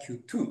zeta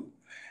Q2.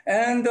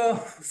 And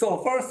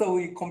so first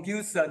we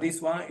compute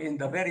this one in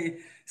the very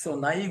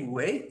naive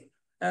way.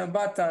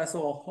 But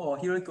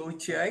Hiroki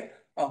Uchiai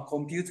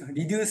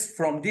reduce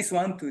from this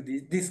one to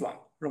this one.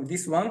 From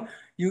this one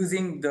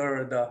using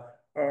the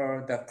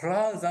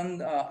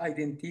Clausen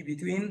identity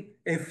between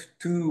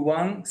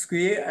F21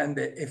 square and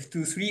the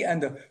F23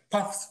 and the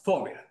path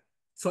formula.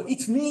 So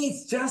it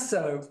means just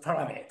a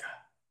parameter.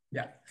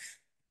 Yeah.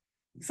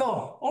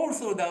 So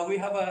also we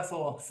have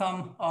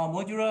some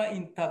modular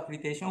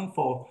interpretation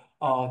for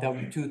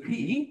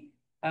W2T,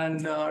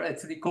 and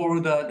let's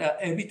record the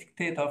elliptic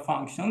theta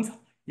functions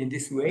in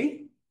this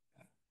way.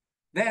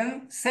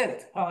 Then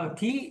set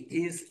T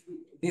is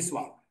this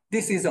one.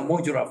 This is a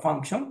modular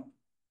function,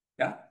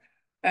 yeah.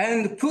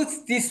 And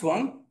put this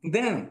one,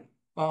 then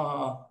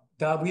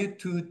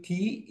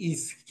W2T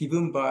is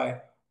given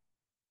by,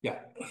 yeah,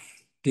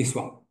 this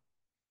one,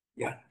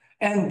 yeah.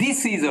 And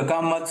this is a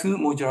gamma 2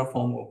 modular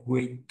form of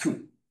weight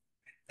 2.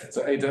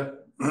 So eta,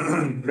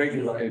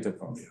 regular eta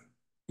function.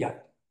 Yeah.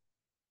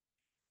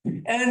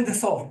 And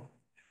so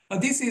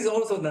this is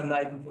also the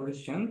naive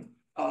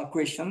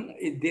question.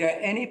 Is there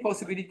any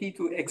possibility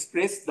to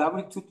express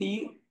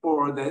W2T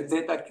or the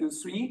zeta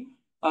Q3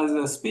 as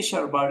a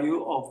special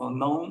value of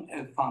known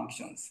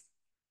functions?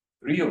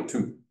 3 or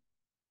 2?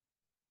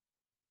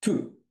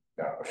 2.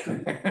 No,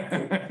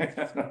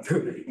 not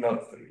 3.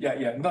 Not 3.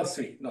 Yeah, not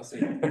 3, not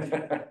 3.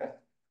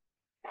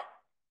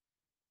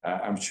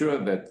 I'm sure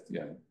that,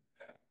 yeah.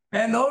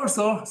 And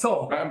also,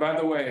 so. By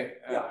the way,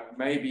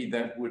 maybe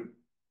that would,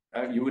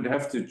 you would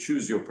have to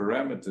choose your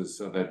parameters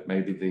so that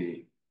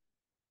maybe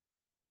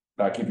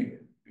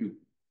if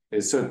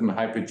there's certain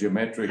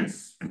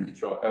hypergeometrics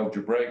which are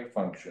algebraic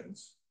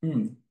functions,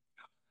 Mm.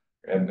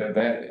 And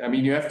that, I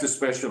mean, you have to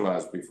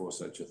specialize before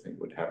such a thing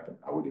would happen,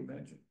 I would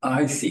imagine.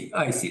 I see.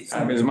 I see.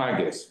 I mean, it's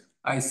my guess.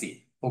 I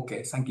see.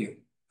 Okay, thank you.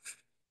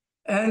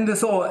 And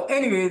so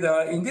anyway,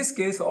 in this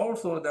case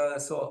also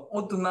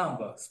odd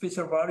number,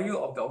 special value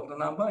of the odd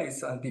number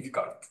is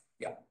difficult.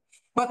 Yeah.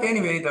 But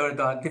anyway,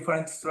 the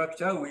different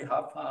structure we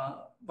have,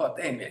 but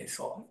anyway,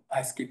 so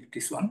I skip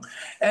this one.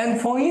 And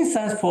for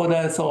instance, for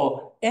the,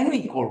 n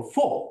equal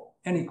 4,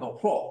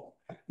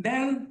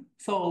 then,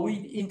 we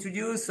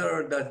introduce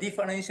the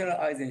differential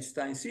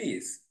Eisenstein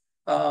series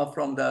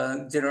from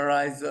the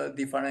generalized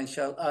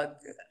differential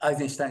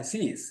Eisenstein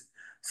series.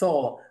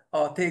 So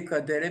take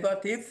a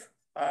derivative,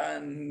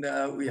 and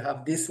we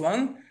have this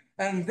one,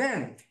 and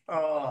then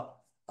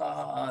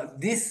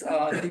this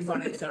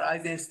differential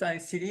Eisenstein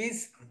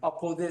series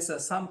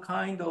possesses some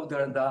kind of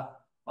the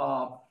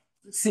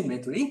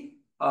symmetry,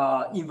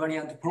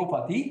 invariant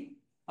property.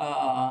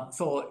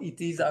 So it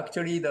is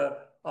actually the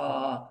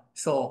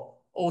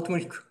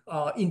automatic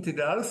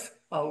integrals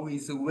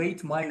with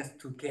weight minus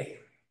 2k.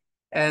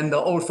 And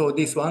also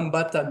this one,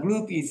 but the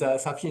group is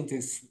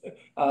sufficiently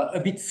a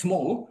bit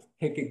small,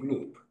 Hecke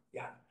group.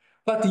 Yeah.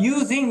 But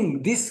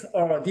using this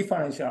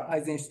differential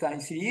Eisenstein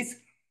series,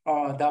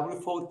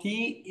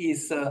 W4T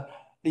is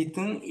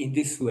written in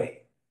this way.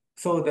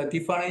 So the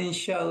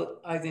differential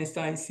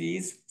Eisenstein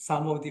series,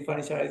 sum of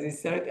differential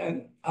Eisenstein,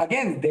 and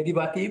again,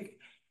 derivative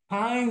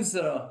times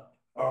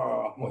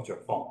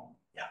modular form.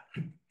 Yeah.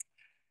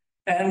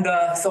 And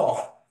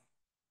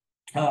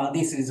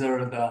this is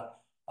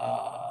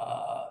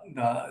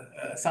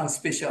some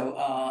special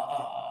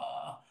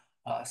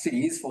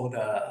series for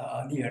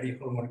the nearly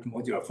harmonic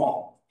modular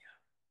form.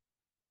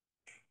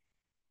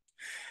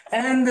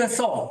 And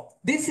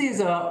this is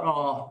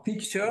a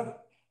picture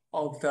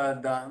of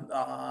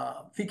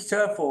the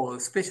picture for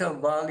special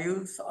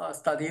values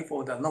study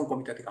for the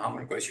non-commutative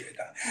harmonic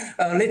oscillator.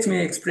 Let me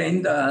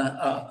explain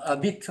a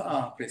bit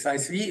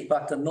precisely,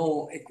 but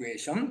no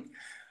equation.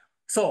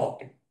 So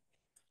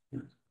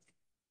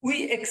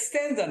we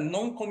extend the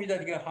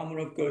non-commutative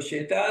harmonic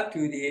oscillator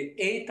to the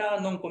eta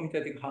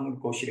non-commutative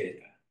harmonic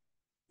oscillator.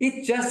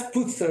 It just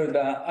puts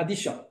the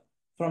addition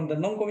from the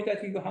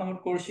non-commutative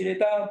harmonic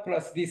oscillator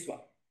plus this one,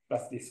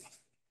 plus this one.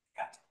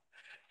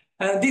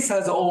 And this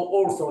has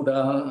also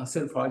the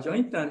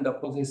self-adjoint and the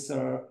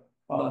possessor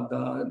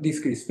the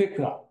discrete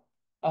spectra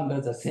under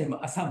the same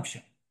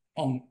assumption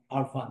on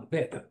alpha and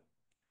beta.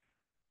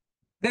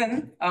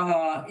 Then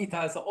it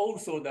has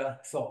also the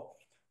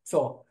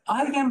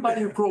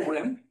eigenvalue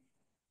problem.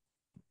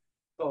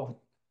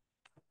 So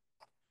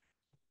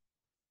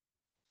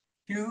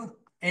Q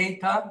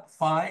eta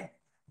phi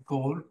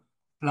equal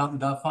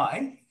lambda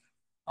phi.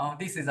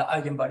 This is the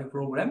eigenvalue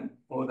problem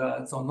for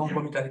the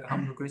non-commutative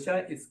harmonic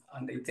oscillator is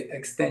under its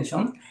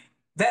extension.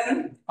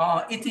 Then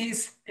it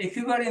is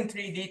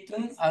equivalently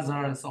written as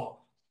a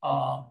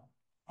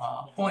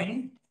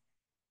point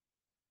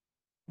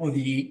for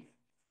the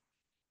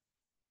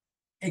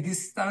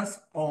existence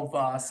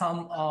of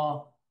some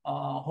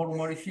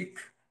holomorphic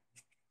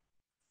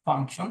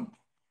function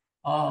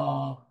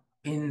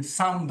in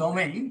some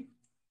domain,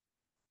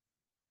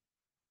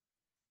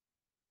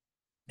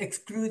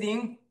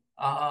 excluding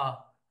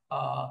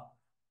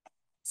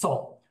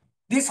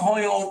this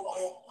whole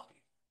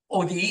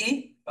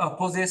ODE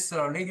possesses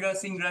regular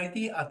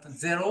singularity at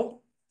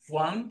 0,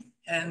 1,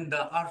 and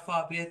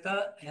alpha,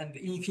 beta, and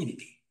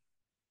infinity.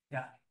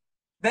 Yeah.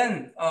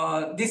 Then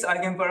this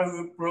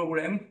eigenvalue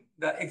problem,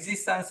 the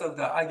existence of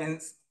the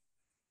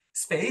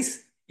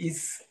eigenspace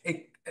is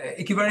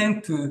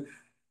equivalent to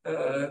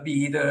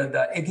be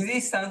the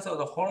existence of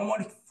the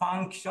harmonic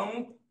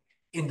function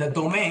in the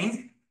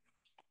domain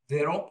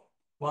 0,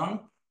 1,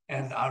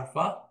 and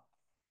alpha,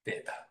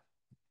 beta.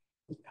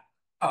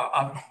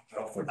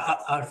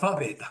 Alpha,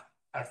 beta.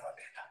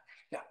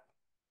 Yeah.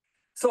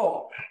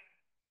 So,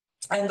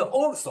 and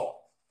also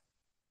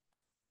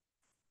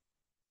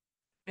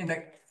in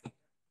the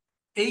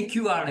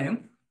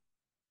AQRM,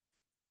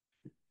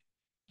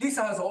 this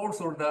has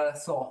also the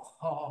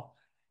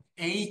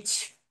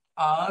H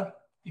R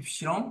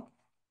epsilon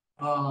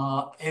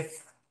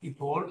F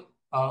equal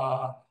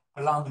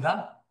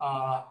lambda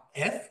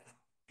F.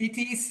 It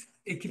is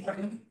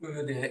equivalent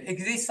to the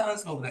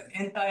existence of the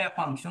entire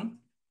function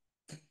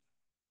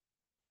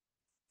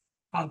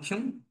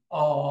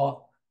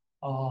of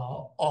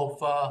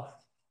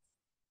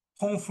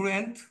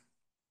confluent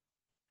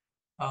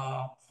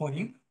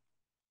Heun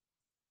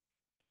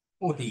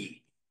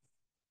ODE.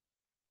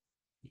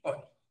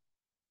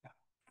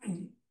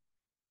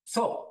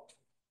 So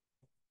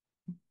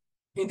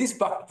in this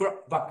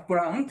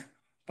background,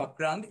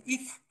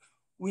 if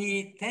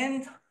we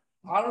tend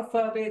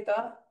alpha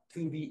beta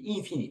to be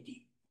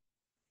infinity,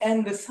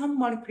 and some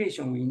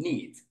manipulation we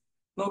need,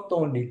 not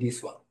only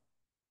this one.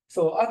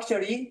 So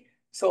actually,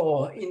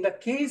 in the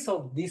case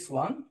of this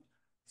one,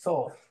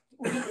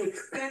 we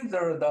extend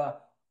the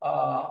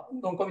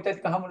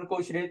non-commutative harmonic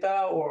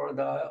oscillator or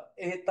the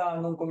eta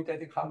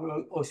non-commutative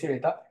harmonic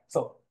oscillator.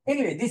 So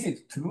anyway, this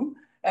is true,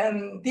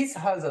 and this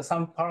has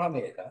some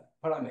parameter.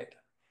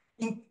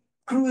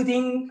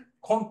 including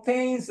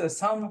contains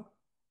some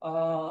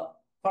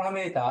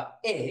parameter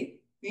A,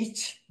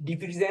 which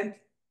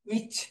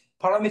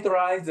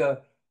parameterize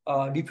the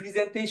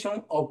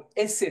representation of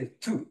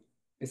SL2.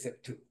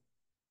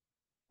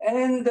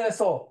 And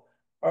so,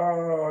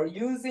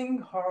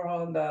 using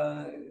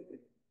the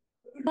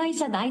会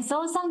社大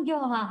創産業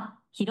は、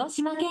広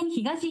島県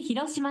東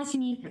広島市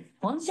に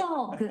本社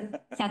を置く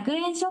100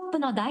円ショップ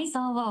のダイソ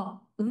ーを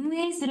運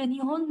営する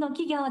日本の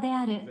企業で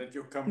ある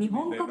日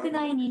本国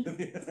内に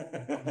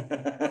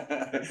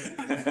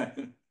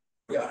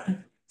Yeah.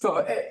 So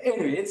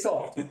anyway,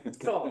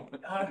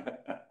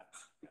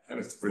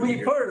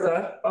 we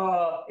further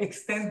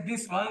extend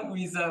this one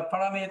with a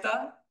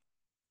parameter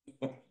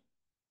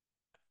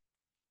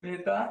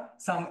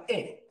some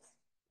A.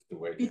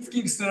 It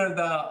gives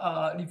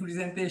the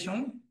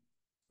representation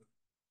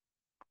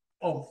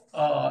of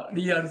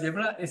real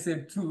algebra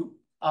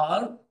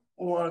SL2R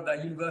or the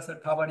universal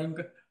covering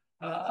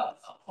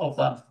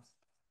of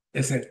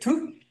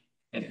SL2.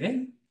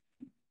 Anyway.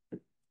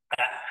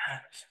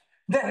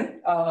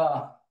 Then,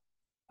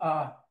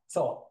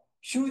 so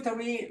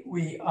usually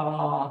we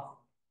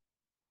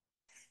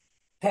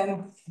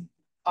tend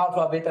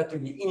alpha beta to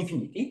be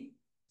infinity.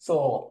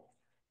 So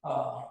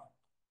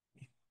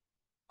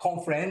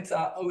confluent,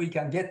 we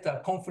can get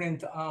a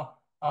confluent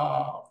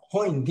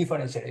Heun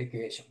differential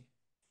equation.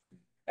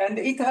 And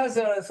it has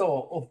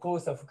so of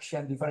course a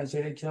Fuchsian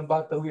differential equation,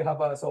 but we have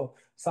also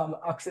some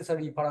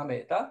accessory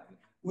parameter.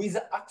 With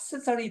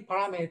accessory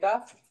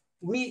parameter,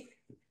 we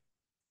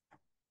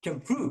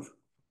can prove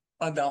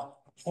the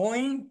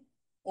Heun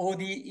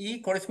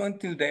ODE correspond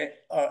to the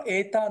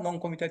eta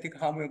non-commutative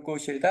harmonic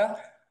oscillator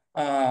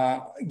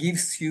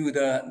gives you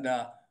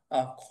the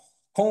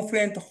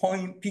confluent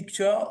Heun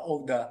picture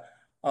of the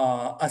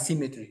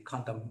asymmetric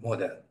quantum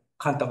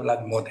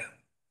Rabi model.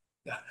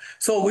 Yeah.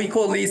 So we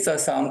call this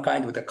some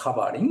kind of the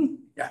covering.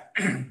 Yeah.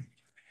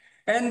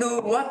 And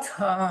what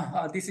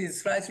this is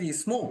slightly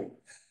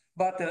small,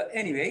 but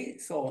anyway,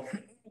 so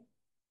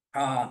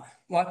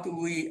what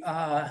we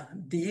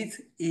did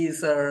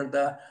is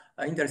the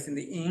interesting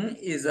in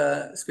is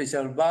a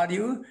special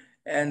value,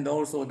 and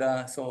also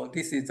so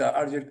this is the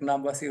algebraic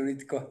number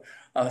theoretical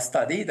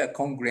study, the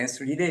congruence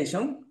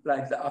relation,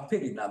 like the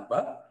Apéry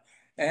number,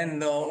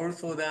 and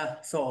also the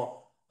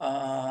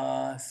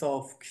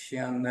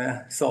Fuchsian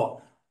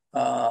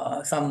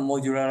some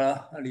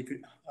modular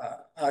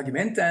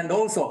argument, and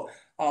also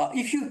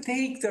if you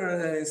take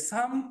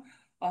some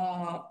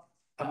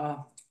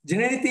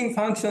generating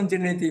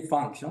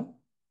function,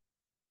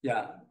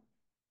 yeah,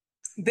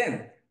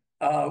 then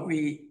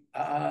we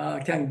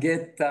can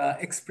get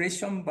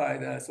expression by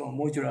the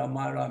modular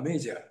Maler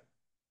measure.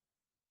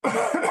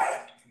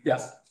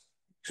 Yes,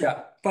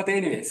 yeah. But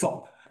anyway,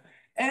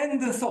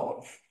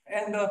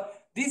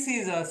 this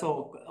is a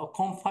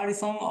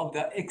comparison of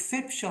the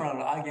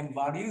exceptional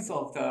eigenvalues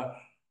of the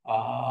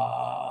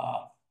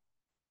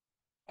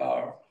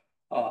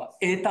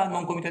eta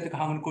non-commutative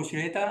harmonic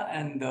oscillator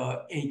and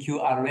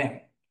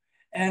AQRM.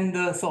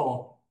 And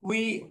so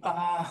we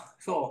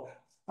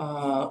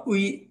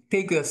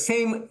take the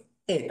same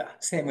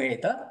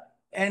eta,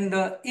 and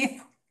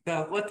if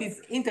what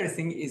is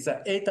interesting is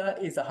that eta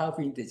is a half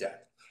integer,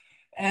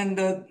 and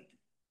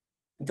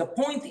the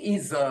point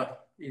is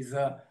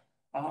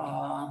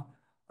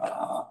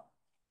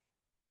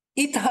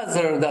it has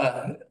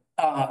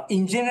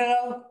in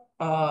general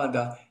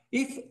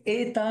if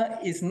eta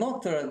is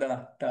not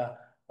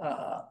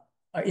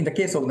in the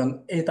case of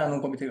the eta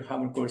non-commutative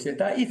harmonic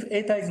oscillator, if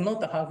eta is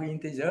not a half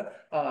integer,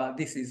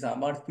 this is a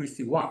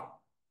multiplicity 1.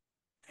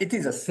 It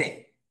is the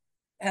same.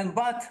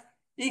 But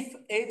if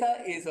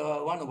eta is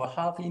one of a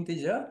half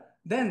integer,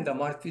 then the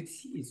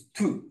multiplicity is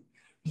 2.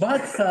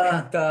 But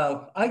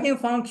the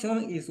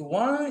eigenfunction is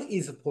one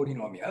is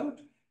polynomial,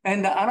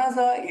 and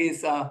another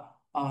is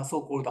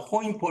so-called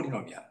Heun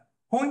polynomial.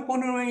 Heun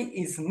polynomial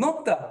is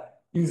not the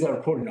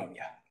usual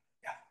polynomial.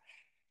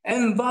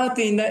 Yeah. But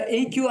in the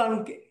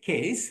AQR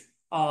case,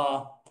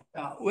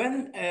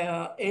 when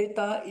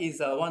eta is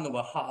 1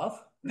 over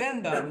half,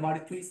 then the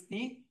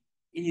multiplicity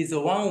is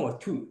 1 or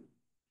 2.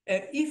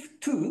 And if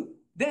 2,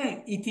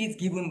 then it is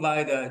given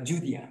by the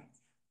Judean,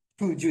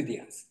 2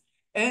 Judeans.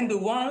 And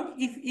 1,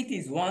 if it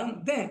is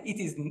 1, then it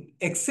is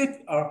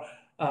except a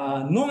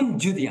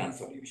non-Judean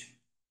solution.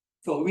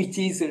 So which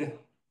is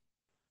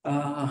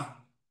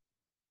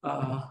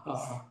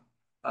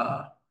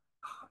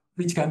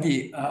which can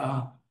be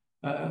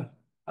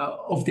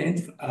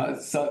obtained.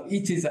 So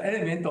it is an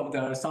element of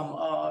the some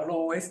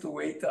lowest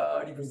weight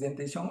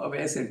representation of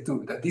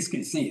SL2, the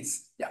discrete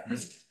series. Yeah.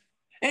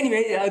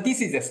 Anyway,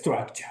 this is the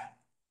structure.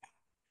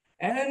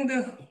 And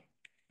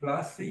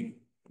lastly,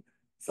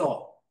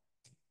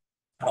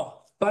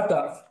 but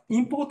the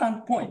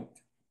important point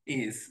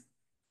is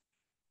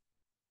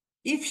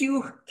if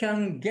you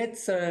can get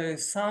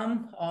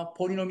some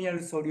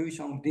polynomial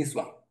solution of this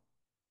one,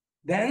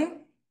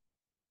 then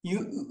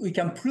we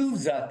can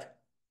prove that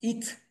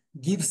it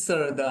gives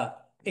the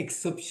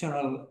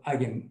exceptional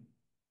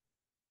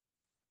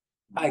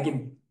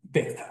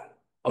eigenvector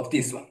of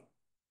this one.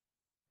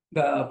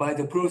 by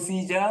the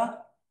procedure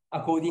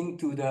according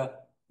to the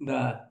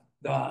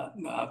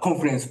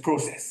confluence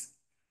process.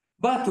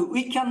 But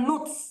we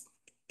cannot,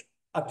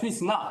 at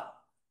least now,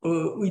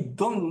 we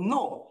don't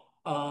know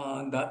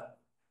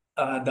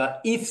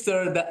if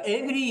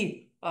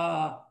every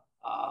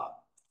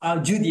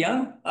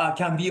Julian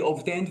can be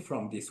obtained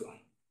from this one.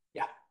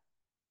 Yeah,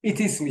 it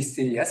is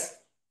mysterious.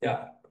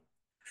 Yeah,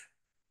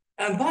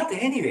 but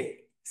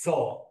anyway,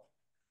 so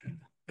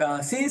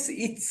since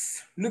it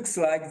looks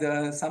like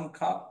some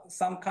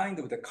kind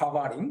of the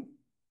covering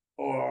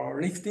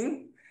or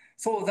lifting,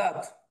 so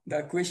that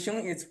the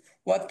question is,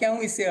 what can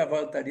we say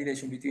about the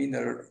relation between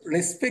the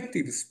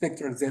respective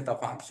spectral zeta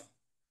function?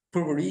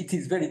 Probably it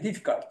is very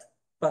difficult,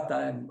 but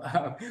I'm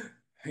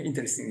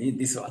interested in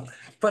this one.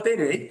 But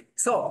anyway,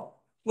 so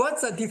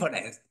what's the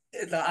difference?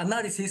 The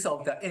analysis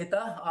of the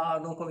eta,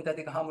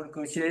 non-commutative harmonic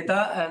oscillator,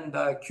 and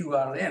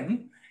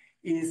QRM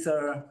is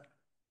the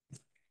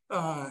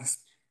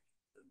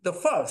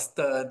first,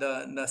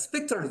 the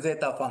spectral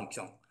zeta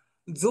function.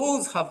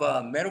 Those have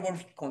a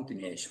meromorphic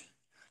continuation,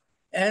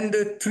 and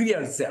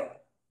trivial zero,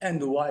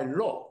 and y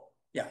low.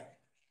 Yeah.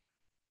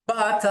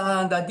 But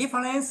the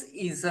difference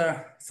is,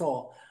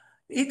 so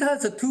it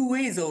has two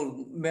ways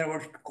of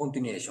meromorphic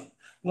continuation.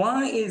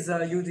 One is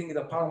using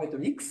the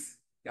parametrics,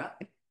 yeah,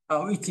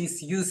 which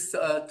is used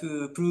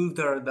to prove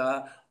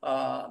the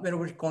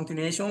meromorphic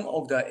continuation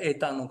of the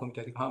eta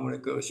non-commutative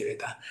harmonic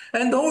oscillator.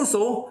 And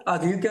also,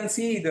 as you can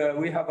see,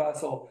 we have a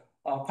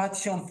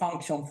partition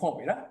function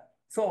formula.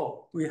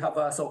 So we have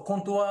a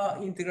contour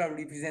integral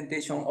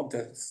representation of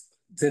the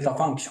zeta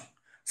function.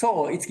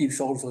 So it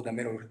gives also the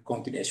meromorphic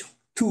continuation.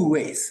 Two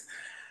ways.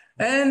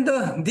 And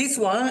this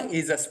one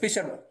is a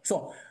special.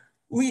 So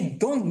we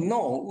don't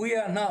know. We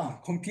are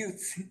now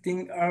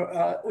computing,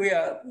 we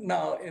are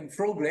now in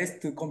progress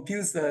to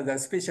compute the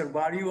special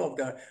value of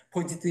the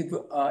positive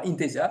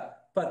integer.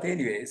 But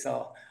anyway,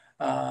 so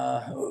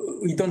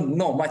we don't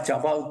know much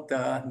about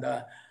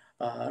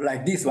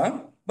like this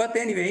one. But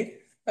anyway,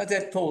 as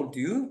I told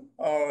you,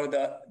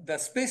 the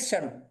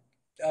special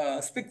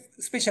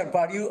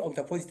value of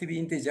the positive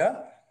integer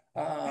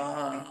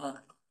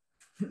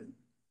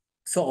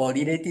so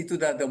related to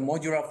the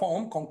modular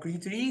form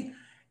concretely,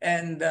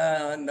 and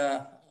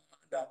the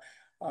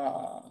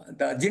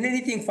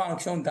generating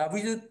function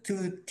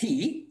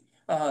W2T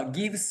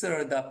gives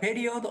the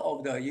period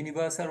of the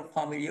universal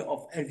family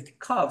of elliptic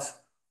curves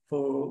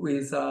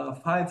with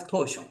 5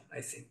 torsion,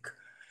 I think.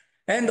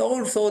 And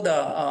also the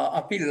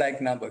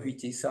Apéry-like number,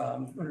 which is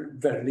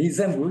very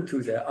resembled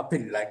to the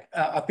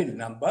Apéry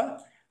number,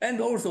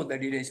 and also the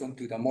relation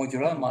to the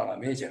modular Mara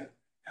measure.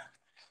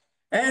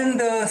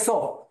 And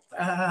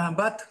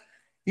but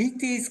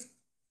it is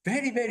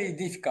very, very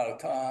difficult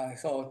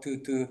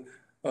to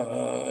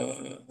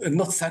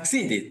not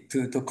succeeded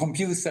to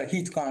compute the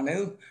heat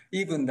kernel,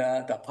 even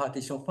the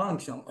partition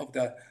function of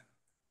the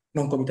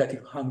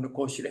non-commutative harmonic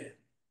oscillator.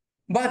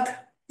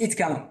 But it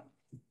can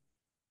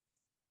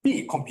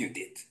be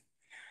computed.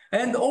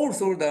 And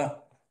also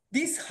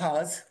this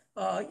has,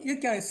 you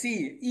can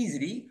see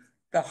easily,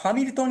 the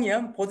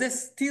Hamiltonian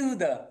possesses still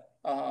the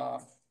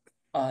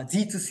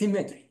Z2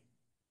 symmetry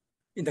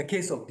in the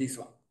case of this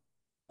one.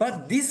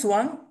 But this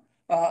one,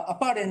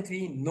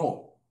 apparently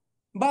no.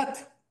 But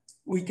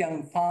we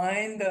can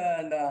find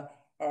the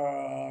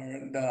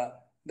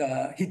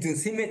hidden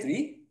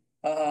symmetry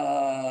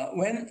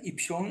when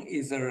epsilon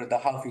is the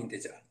half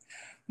integer.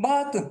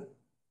 But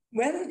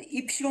when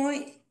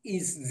epsilon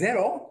is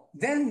 0,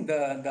 then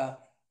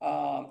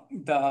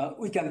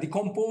we can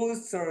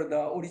decompose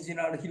the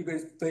original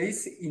Hilbert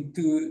space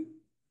into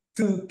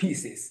 2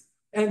 pieces.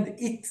 And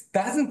it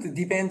doesn't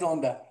depend on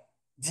the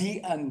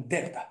G and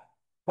delta.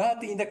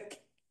 But in the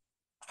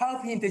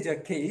half integer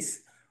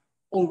case,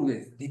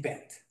 always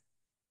depend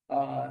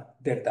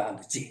delta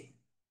and G.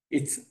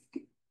 It's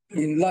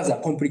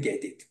rather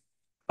complicated.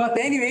 But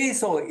anyway,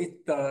 so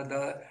it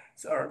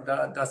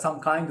some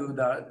kind of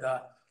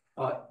the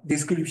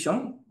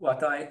description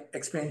what I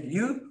explained to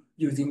you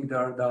using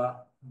the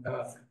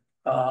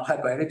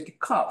hyperelliptic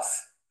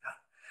curves.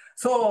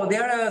 So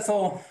there are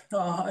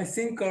I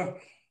think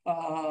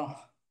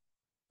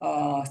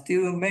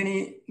still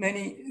many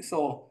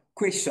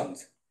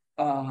questions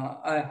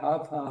I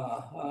have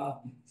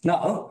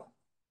now,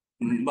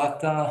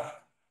 but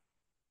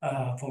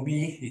for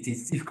me it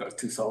is difficult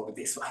to solve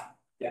this one.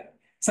 Yeah,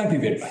 thank you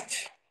very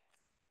much.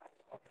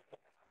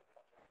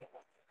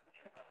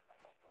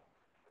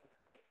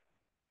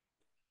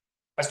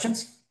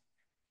 Questions?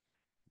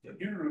 Did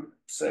you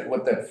say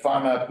what that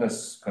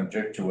finiteness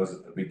conjecture was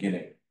at the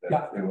beginning? That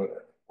Yeah. There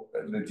were,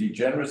 the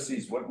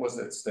degeneracies, what was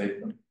that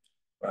statement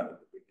right at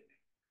the beginning?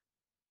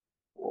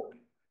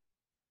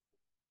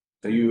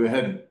 So you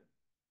had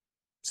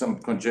some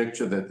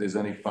conjecture that there's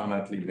only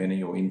finitely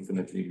many or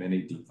infinitely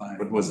many.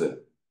 What was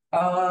it?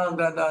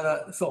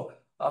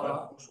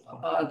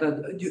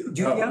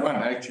 Julian, one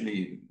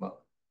actually.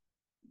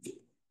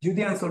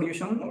 Julian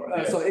solution,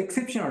 Yes. so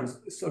exceptional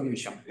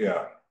solution.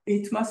 Yeah.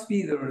 It must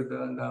be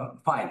the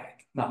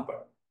finite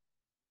number.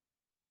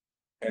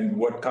 And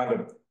what kind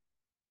of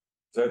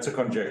So it's a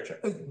conjecture.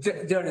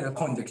 There is a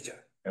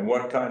conjecture. And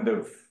what kind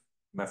of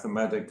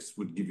mathematics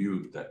would give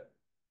you that?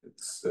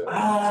 It's a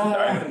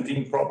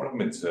Diophantine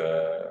problem. It's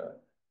a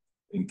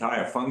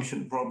entire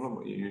function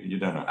problem. You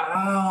don't know.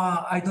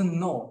 I don't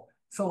know.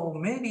 So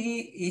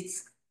maybe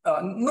it's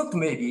not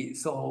maybe.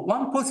 So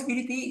one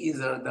possibility is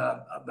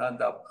the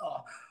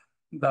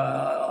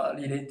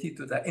related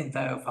to the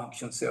entire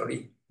function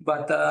theory.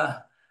 But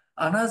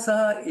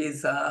another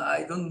is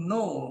I don't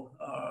know.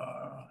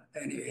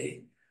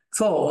 Anyway,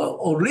 so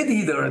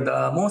already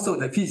the most of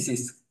the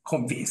physicists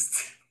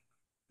convinced.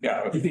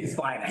 Yeah, It is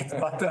finite,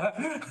 but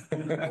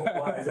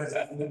Why, is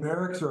that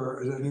numerics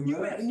or is it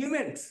numerics?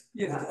 numerics,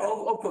 yes,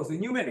 of course,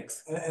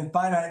 numerics. And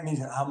finite means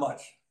how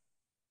much?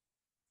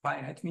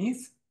 Finite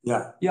means,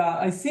 Yeah. yeah,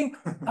 I think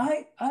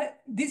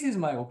this is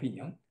my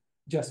opinion,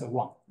 just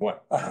one.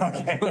 what?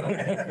 Okay.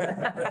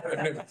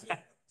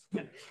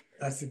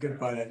 That's a good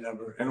finite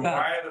number. And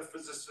why are the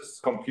physicists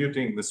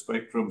computing the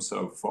spectrum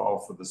so far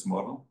for this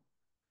model?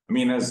 I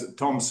mean, as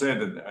Tom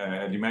said,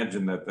 I'd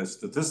imagine that the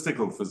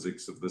statistical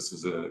physics of this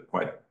is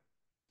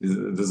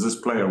does this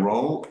play a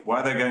role?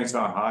 Why are they going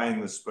so high in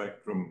the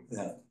spectrum?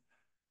 Yeah.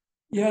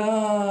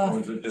 Yeah. Or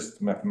is it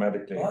just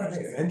mathematically? Oh, I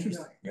think it's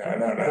interesting. Yeah,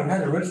 no.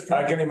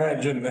 I can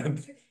imagine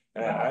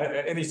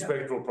that any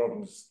spectral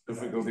problem is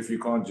difficult if you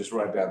can't just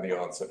write down the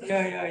answer.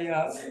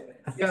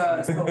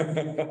 Yeah. So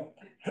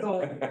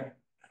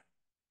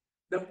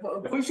the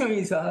question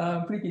is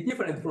pretty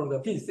different from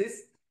the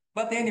physicists.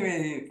 But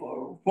anyway,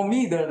 for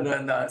me, this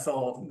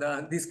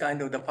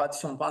kind of the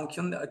partition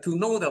function, to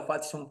know the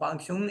partition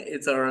function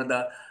is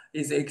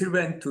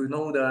equivalent to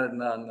know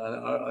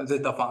the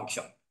zeta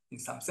function in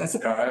some sense.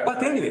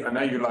 But anyway, I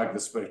know you like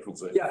the spectral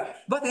zeta. yeah.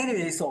 But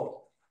anyway,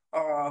 so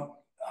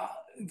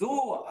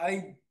though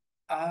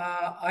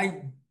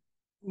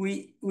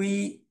we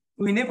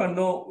never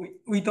know,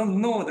 we don't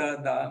know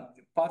the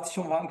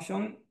partition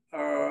function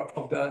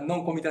of the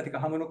non-commutative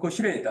harmonic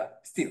oscillator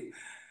still,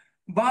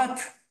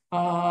 but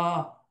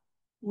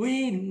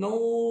we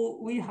know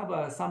we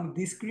have some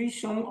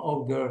description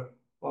of the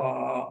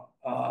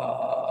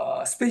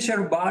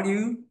special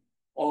value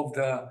of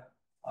the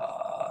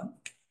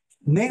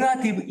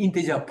negative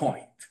integer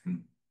point.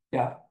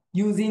 Yeah,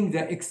 using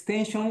the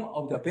extension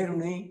of the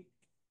Bernoulli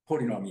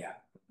polynomial.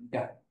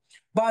 Yeah,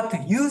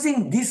 but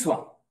using this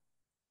one,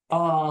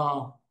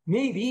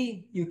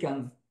 maybe you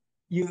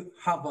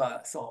have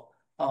a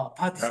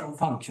partition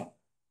function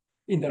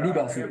in the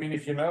reverse. I mean,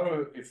 if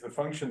the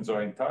functions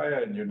are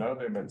entire and you know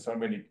them at so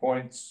many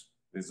points,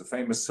 there's a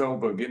famous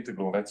Selberg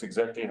integral. That's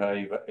exactly how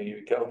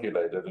you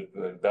calculated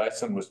it.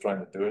 Dyson was trying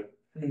to do it.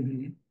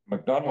 Mm-hmm.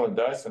 McDonald and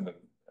Dyson,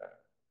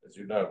 as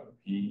you know,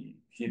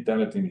 he'd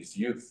done it in his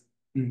youth.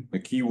 Mm. The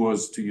key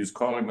was to use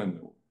Polymans.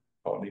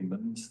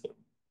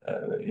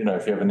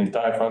 If you have an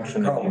entire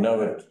function and you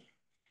know it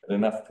at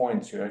enough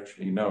points, you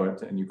actually know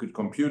it, and you could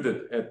compute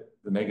it at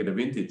the negative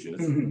integers.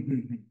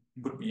 Mm-hmm.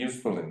 Could be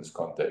useful in this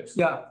context.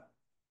 Yeah.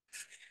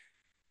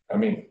 I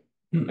mean,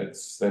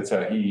 that's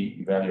how he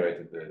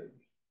evaluated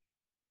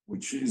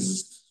which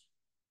is,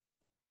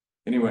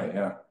 anyway,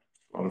 yeah,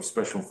 a lot of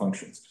special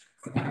functions.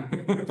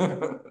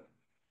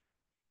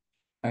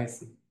 I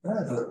see.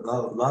 That's a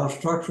lot of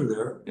structure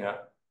there. Yeah.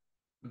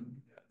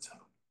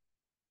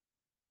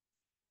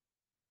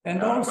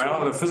 And also,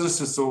 well, the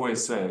physicists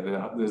always say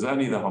that there's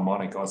only the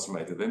harmonic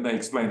oscillator. Then they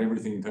explain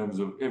everything in terms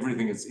of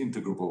everything that's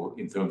integrable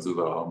in terms of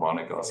the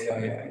harmonic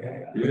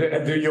oscillator. yeah.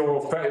 And do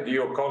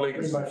your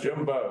colleagues,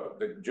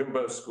 the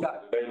Jumbo school, Yeah.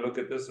 do they look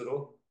at this at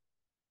all?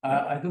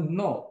 I don't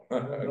know.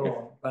 Okay.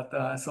 No, but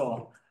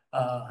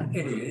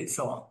anyway,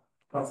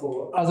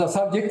 as a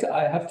subject,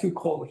 I have to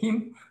call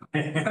him.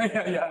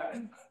 Yeah.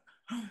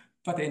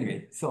 But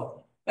anyway,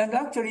 and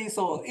actually,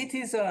 it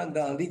is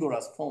the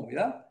rigorous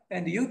formula,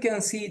 and you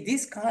can see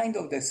this kind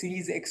of the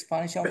series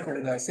expansion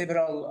for the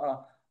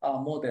several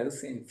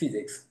models in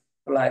physics,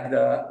 like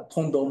the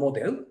Kondo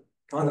model.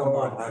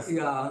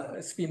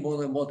 Spin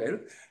model,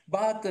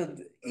 but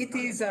it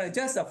is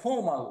just a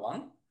formal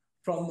one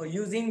from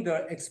using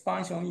the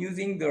expansion,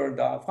 using the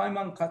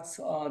Feynman-Katz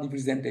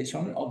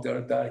representation of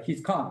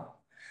his kernel.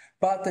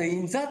 But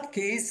in that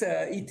case,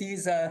 it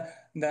is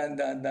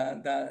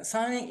the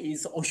sign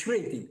is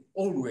oscillating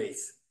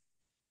always.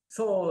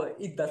 So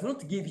it does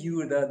not give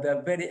you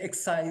the very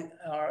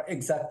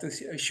exact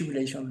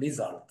simulation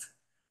result.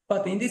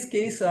 But in this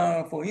case,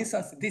 for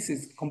instance, this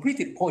is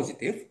completely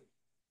positive.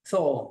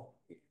 So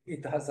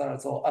it has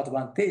also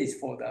advantage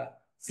for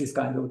this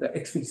kind of the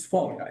explicit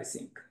formula, I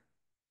think.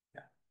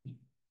 Yeah.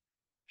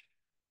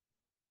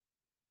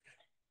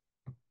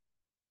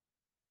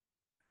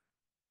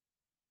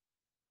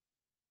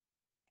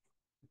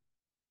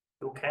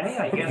 Okay,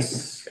 I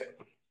guess.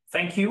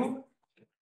 Thank you.